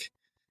basic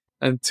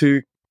and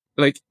too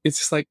like, it's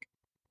just like,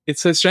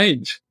 it's so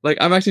strange. Like,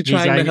 I'm actually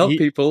trying to help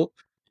people.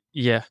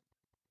 Yeah.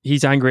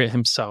 He's angry at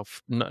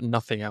himself,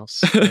 nothing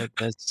else.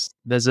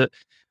 There's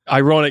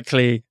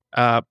ironically,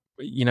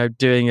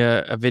 doing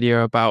a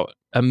video about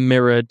a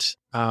mirrored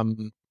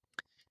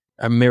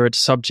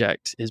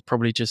subject is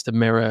probably just a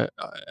mirror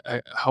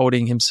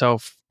holding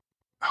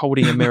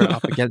a mirror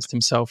up against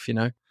himself,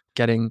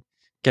 getting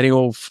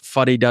all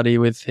fuddy-duddy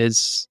with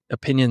his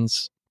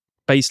opinions,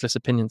 baseless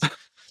opinions.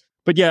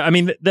 But yeah, I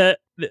mean,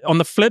 on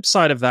the flip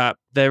side of that,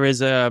 there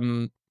is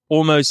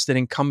almost an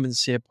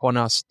incumbency upon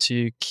us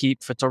to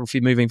keep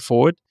photography moving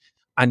forward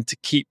and to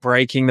keep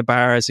breaking the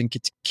barriers and to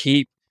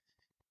keep,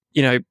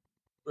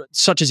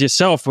 such as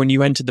yourself, when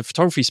you entered the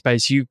photography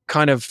space, you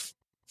kind of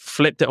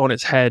flipped it on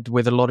its head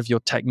with a lot of your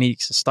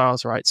techniques and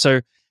styles, right?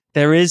 So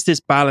there is this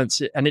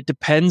balance, and it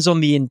depends on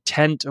the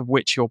intent of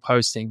which you're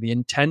posting, the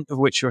intent of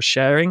which you're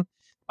sharing.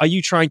 Are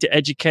you trying to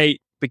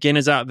educate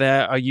beginners out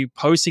there? Are you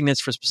posting this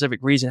for a specific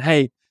reason?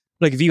 Hey,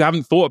 look, if you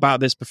haven't thought about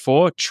this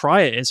before,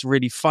 try it. It's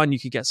really fun. You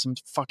could get some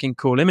fucking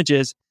cool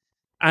images.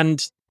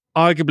 And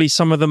arguably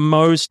some of the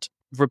most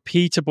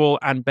repeatable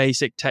and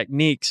basic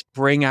techniques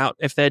bring out,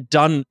 if they're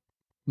done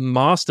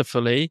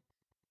masterfully,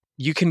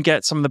 you can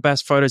get some of the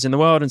best photos in the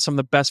world, and some of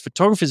the best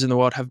photographers in the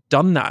world have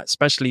done that,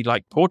 especially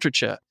like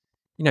portraiture.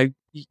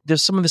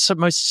 There's some of the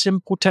most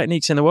simple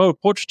techniques in the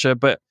world, portraiture,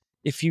 but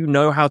if you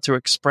know how to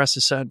express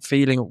a certain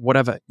feeling or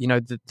whatever,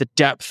 the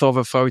depth of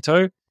a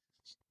photo,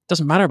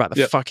 doesn't matter about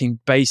the fucking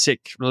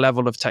basic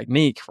level of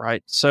technique,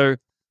 right? So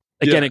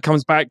again, it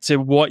comes back to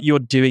what you're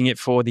doing it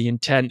for, the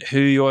intent, who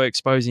you're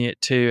exposing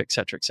it to, et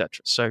cetera, et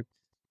cetera. So,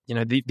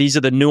 these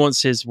are the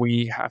nuances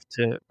we have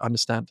to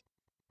understand.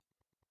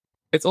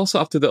 It's also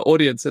up to the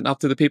audience and up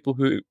to the people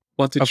who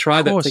want to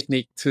try that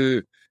technique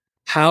to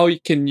how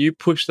can you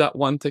push that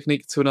one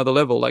technique to another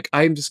level? Like,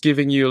 I'm just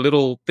giving you a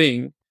little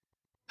thing.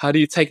 How do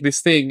you take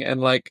this thing and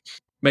like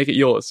make it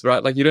yours,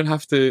 right? Like, you don't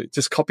have to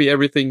just copy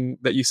everything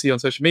that you see on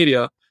social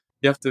media.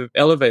 You have to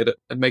elevate it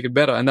and make it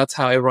better. And that's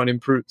how everyone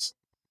improves.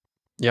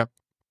 Yeah.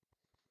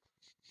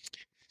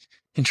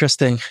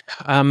 Interesting.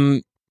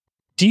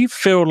 Do you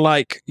feel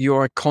like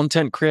you're a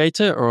content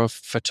creator or a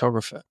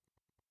photographer?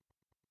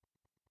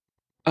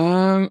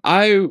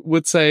 I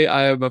would say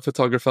I am a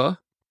photographer,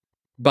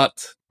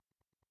 but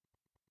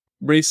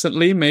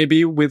recently,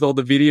 maybe with all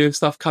the video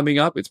stuff coming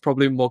up, it's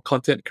probably more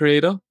content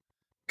creator,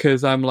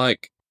 because I'm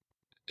like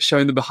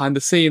showing the behind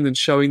the scenes and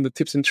showing the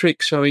tips and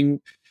tricks,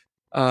 showing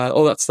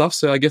all that stuff.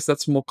 So I guess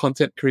that's more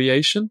content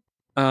creation.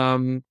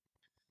 But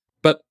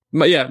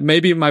yeah,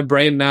 maybe my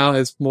brain now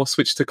has more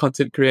switched to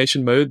content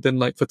creation mode than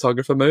like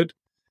photographer mode,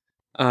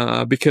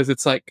 because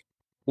it's like,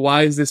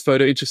 why is this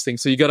photo interesting?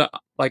 So you gotta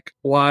like,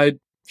 why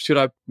should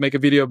I make a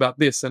video about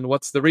this? And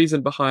what's the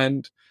reason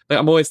behind, like,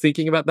 I'm always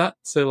thinking about that.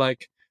 So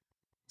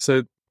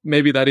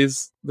maybe that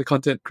is the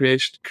content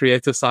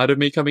creator side of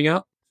me coming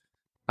out.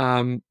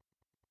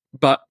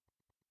 But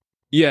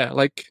yeah,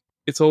 like,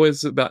 it's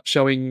always about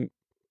showing,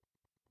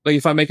 like,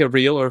 if I make a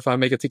reel or if I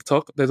make a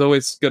TikTok, there's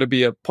always got to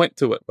be a point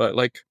to it, right?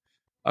 Like,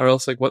 or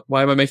else, like,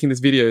 why am I making this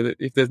video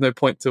if there's no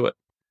point to it?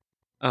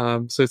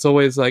 So it's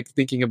always like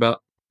thinking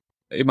about,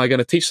 am I going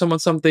to teach someone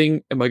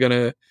something? Am I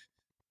going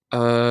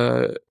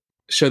to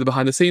show the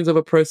behind the scenes of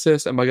a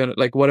process? Am I going to,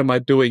 like, what am I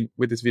doing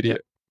with this video? Yeah.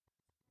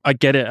 I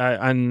get it.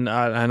 And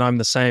I'm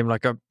the same.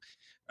 Like,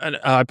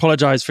 I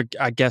apologize for,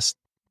 I guess,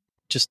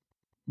 just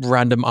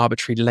random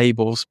arbitrary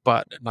labels,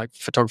 but like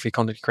photography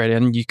content creator,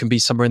 and you can be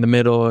somewhere in the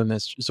middle, and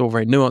it's all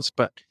very nuanced.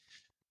 But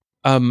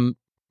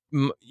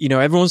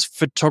everyone's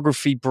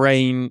photography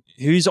brain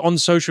who's on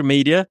social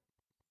media,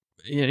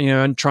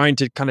 and trying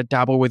to kind of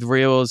dabble with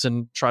reels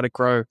and try to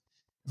grow,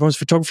 everyone's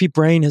photography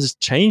brain has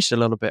changed a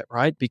little bit,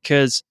 right?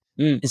 Because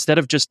instead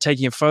of just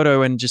taking a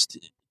photo and just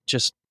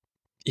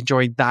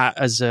enjoying that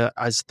as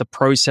the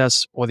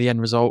process or the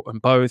end result,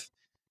 and both,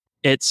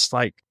 it's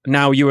like,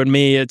 now you and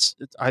me,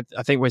 I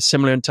think we're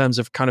similar in terms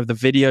of kind of the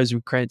videos we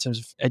create in terms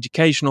of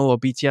educational or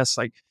BTS.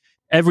 Like,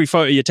 every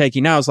photo you're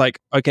taking now is like,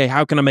 okay,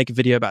 how can I make a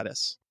video about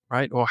this,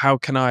 right? Or how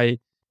can I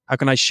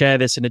share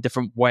this in a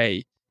different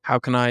way? How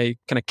can I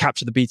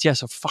capture the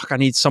BTS? Oh fuck, I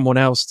need someone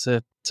else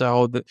to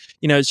hold the,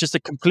 it's just a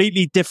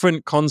completely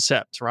different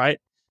concept, right?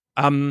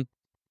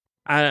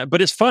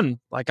 But it's fun.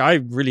 Like, I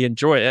really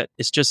enjoy it.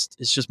 It's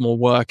just more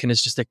work, and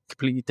it's just a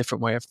completely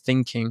different way of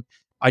thinking.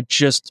 I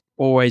just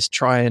always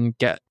try and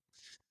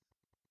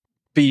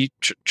be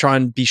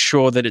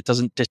sure that it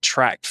doesn't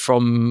detract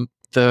from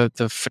the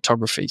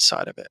photography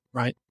side of it,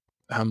 right?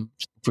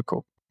 Super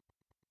cool.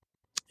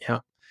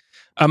 Yeah.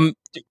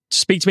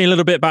 Speak to me a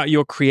little bit about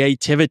your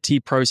creativity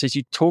process.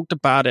 You talked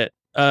about it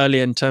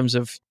earlier in terms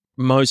of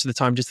most of the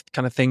time, just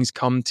kind of things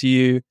come to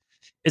you.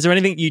 Is there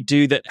anything you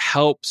do that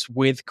helps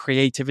with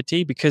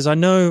creativity? Because I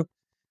know,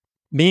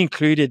 me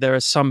included, there are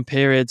some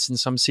periods and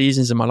some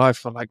seasons in my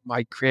life where, like,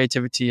 my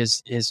creativity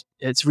is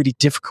it's really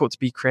difficult to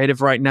be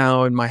creative right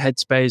now in my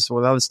headspace or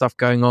with other stuff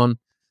going on.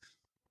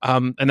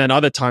 And then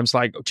other times,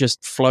 like,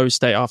 just flow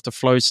state after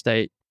flow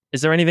state.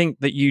 Is there anything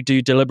that you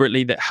do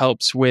deliberately that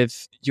helps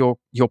with your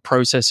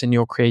process and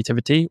your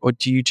creativity, or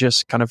do you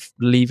just kind of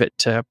leave it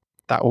to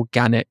that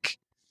organic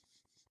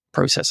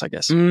process, I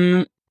guess?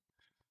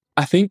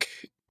 I think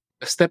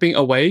stepping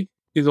away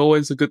is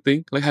always a good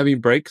thing, like having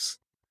breaks.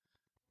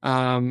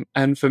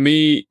 And for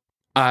me,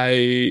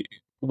 I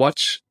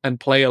watch and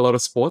play a lot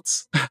of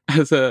sports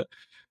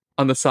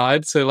on the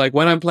side. So like,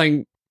 when I'm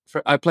playing,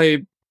 I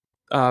play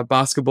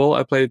basketball,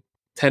 I play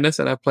tennis,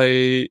 and I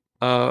play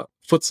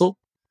futsal.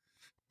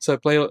 So I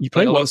play a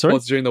lot of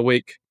sports during the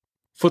week.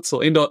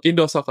 Futsal,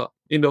 indoor soccer,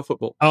 indoor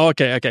football. Oh,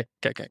 okay.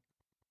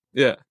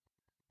 Yeah.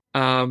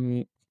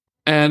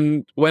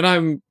 And when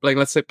I'm, like,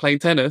 let's say playing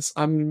tennis,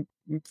 I'm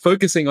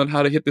focusing on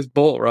how to hit this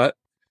ball, right?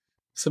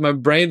 So my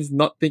brain's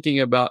not thinking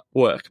about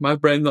work. My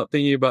brain's not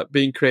thinking about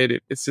being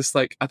creative. It's just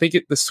like, I think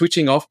the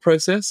switching off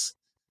process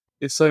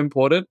is so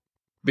important,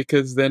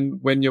 because then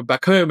when you're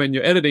back home and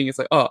you're editing, it's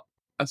like, oh,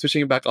 I'm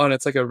switching it back on.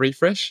 It's like a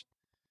refresh.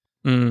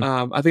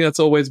 I think that's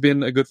always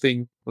been a good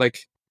thing.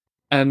 Like,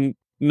 and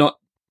not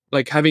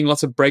like having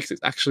lots of breaks is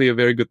actually a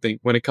very good thing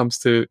when it comes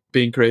to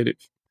being creative.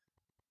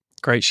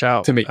 Great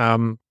shout. To me.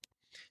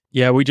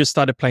 Yeah, we just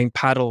started playing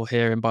paddle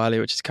here in Bali,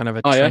 which is kind of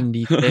a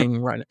trendy thing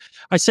right now.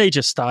 I say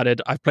just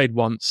started. I've played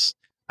once,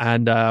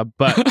 and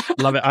but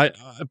love it.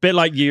 A bit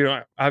like you,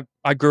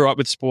 I grew up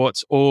with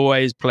sports,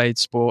 always played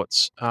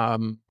sports,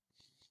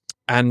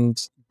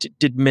 and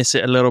did miss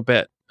it a little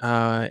bit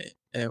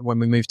when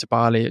we moved to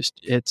Bali.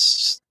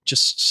 It's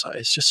just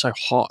so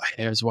hot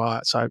here as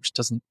well, so it just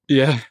doesn't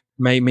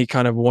make me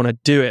kind of want to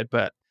do it.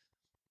 But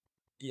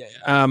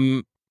yeah,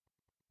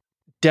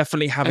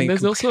 definitely having And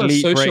there's also a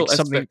complete social break,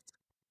 something. aspect.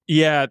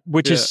 Yeah,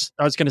 which Yeah. is,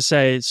 I was going to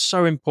say, it's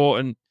so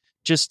important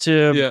just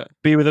to Yeah.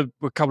 be with a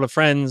couple of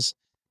friends,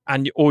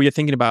 and all you're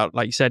thinking about,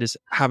 like you said, is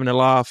having a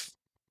laugh,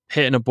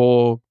 hitting a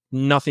ball,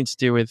 nothing to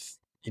do with,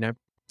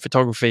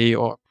 photography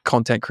or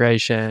content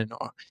creation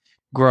or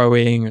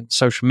growing and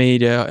social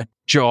media and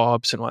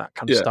jobs and all that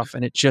kind of Yeah. stuff.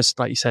 And it just,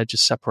 like you said,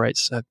 just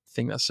separates. I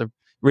think that's a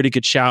really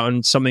good shout,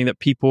 and something that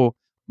people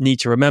need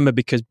to remember,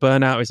 because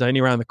burnout is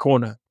only around the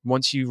corner.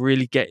 Once you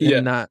really get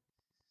in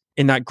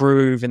that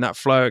groove, in that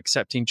flow,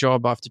 accepting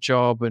job after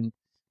job and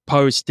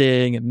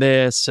posting and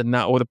this and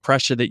that, all the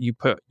pressure that you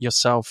put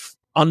yourself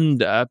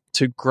under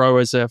to grow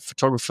as a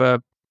photographer,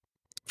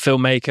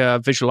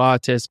 filmmaker, visual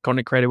artist,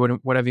 content creator,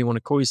 whatever you want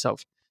to call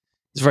yourself,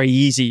 it's very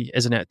easy,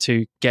 isn't it,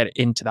 to get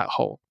into that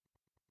hole.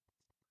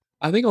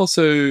 I think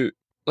also,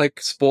 like,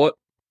 sport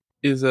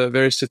is a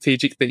very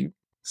strategic thing.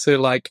 So,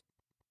 like,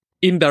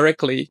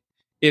 indirectly,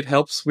 it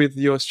helps with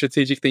your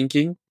strategic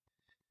thinking.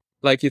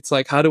 Like, it's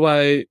like, how do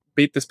I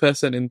beat this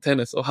person in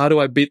tennis? Or how do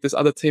I beat this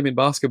other team in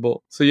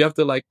basketball? So you have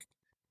to, like,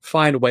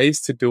 find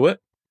ways to do it.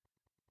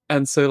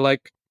 And so,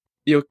 like,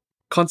 you're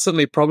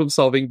constantly problem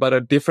solving, but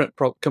a different,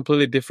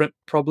 completely different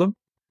problem.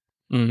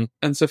 Mm.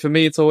 And so for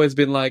me, it's always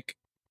been like,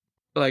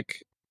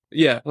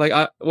 yeah, like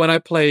when I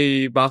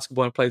play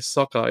basketball and play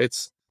soccer,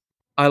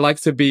 I like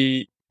to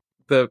be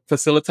the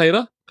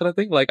facilitator kind of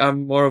thing. Like,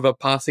 I'm more of a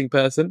passing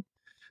person,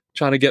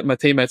 trying to get my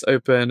teammates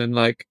open and,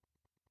 like,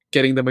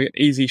 getting them an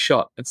easy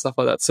shot and stuff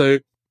like that. So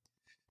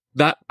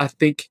that, I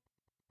think,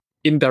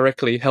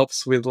 indirectly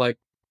helps with, like,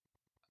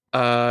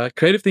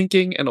 creative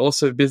thinking and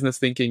also business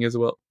thinking as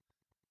well.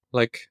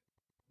 Like,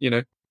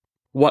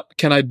 what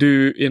can I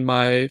do in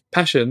my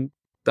passion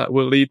that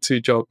will lead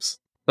to jobs?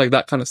 Like,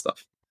 that kind of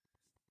stuff.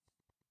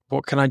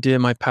 What can I do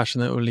in my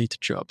passion that will lead to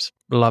jobs?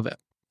 Love it.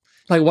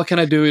 Like, what can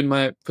I do in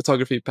my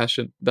photography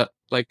passion that,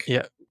 like,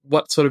 yeah,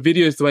 what sort of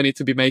videos do I need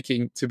to be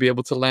making to be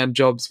able to land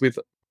jobs with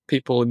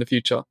people in the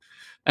future?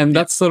 And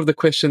that's sort of the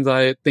questions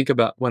I think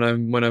about when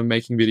I'm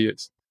making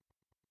videos.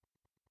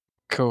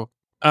 Cool.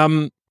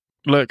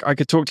 Look, I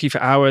could talk to you for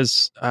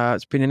hours.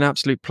 It's been an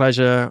absolute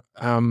pleasure.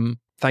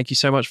 Thank you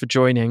so much for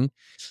joining.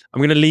 I'm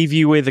going to leave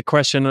you with a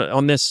question.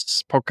 On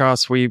this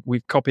podcast,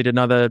 we've copied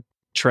another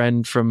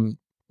trend from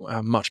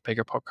a much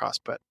bigger podcast,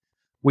 but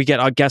we get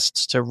our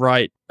guests to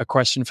write a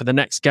question for the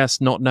next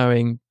guest, not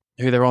knowing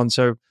who they're on.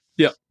 So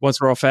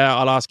once we're off air,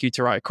 I'll ask you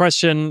to write a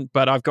question,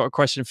 but I've got a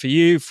question for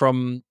you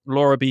from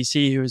Laura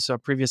BC, who was our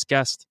previous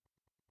guest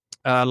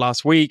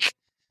last week.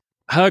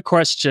 Her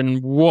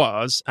question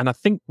was, and I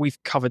think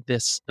we've covered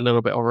this a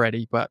little bit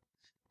already, but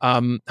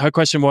her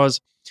question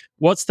was,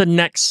 what's the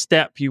next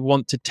step you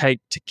want to take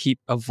to keep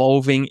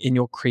evolving in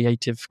your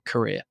creative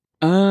career?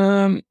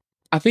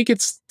 I think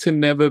it's to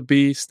never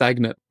be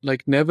stagnant.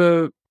 Like,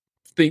 never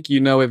think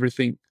you know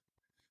everything.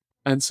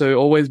 And so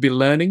always be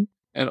learning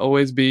and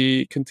always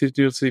be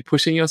continuously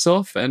pushing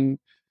yourself. And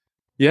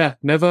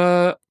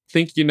never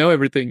think you know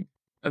everything.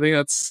 I think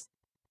that's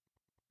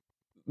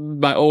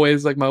my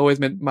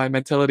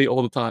mentality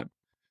all the time.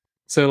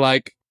 So,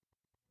 like,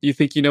 you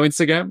think you know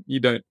Instagram? You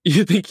don't.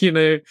 You think you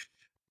know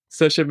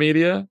social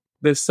media?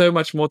 There's so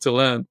much more to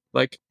learn.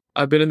 Like,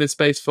 I've been in this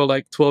space for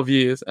like 12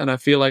 years and I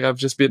feel like I've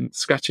just been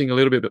scratching a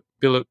little bit,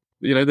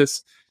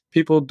 there's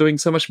people doing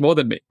so much more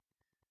than me.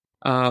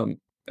 And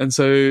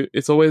so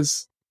it's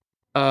always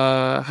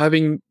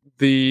having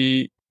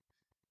the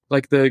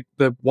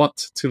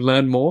want to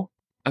learn more,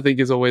 I think,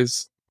 is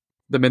always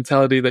the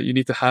mentality that you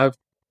need to have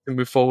to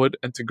move forward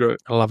and to grow.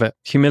 I love it.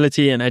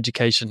 Humility and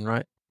education,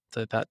 right?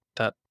 So that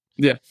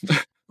yeah.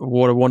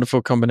 What a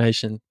wonderful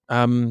combination.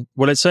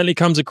 Well, it certainly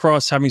comes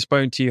across, having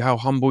spoken to you, how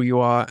humble you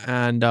are,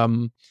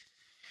 and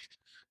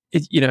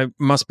it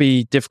must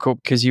be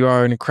difficult because you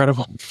are an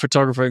incredible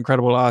photographer,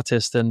 incredible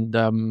artist, and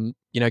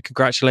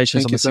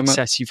congratulations on the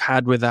success you've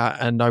had with that.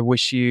 And I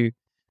wish you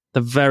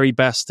the very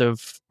best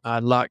of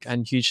luck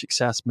and huge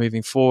success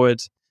moving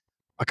forward.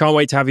 I can't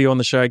wait to have you on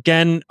the show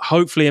again,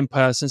 hopefully in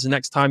person. So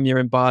next time you're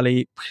in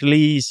Bali,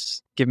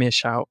 please give me a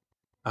shout.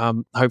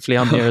 Hopefully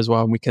I'm here as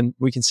well, and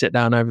we can sit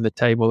down over the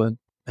table and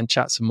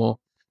chat some more.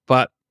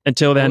 But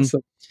until then,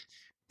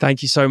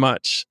 thank you so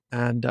much.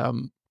 And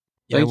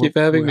thank you for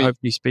having me. Hope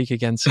you speak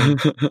again soon.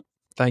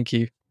 Thank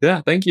you.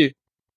 Yeah, thank you.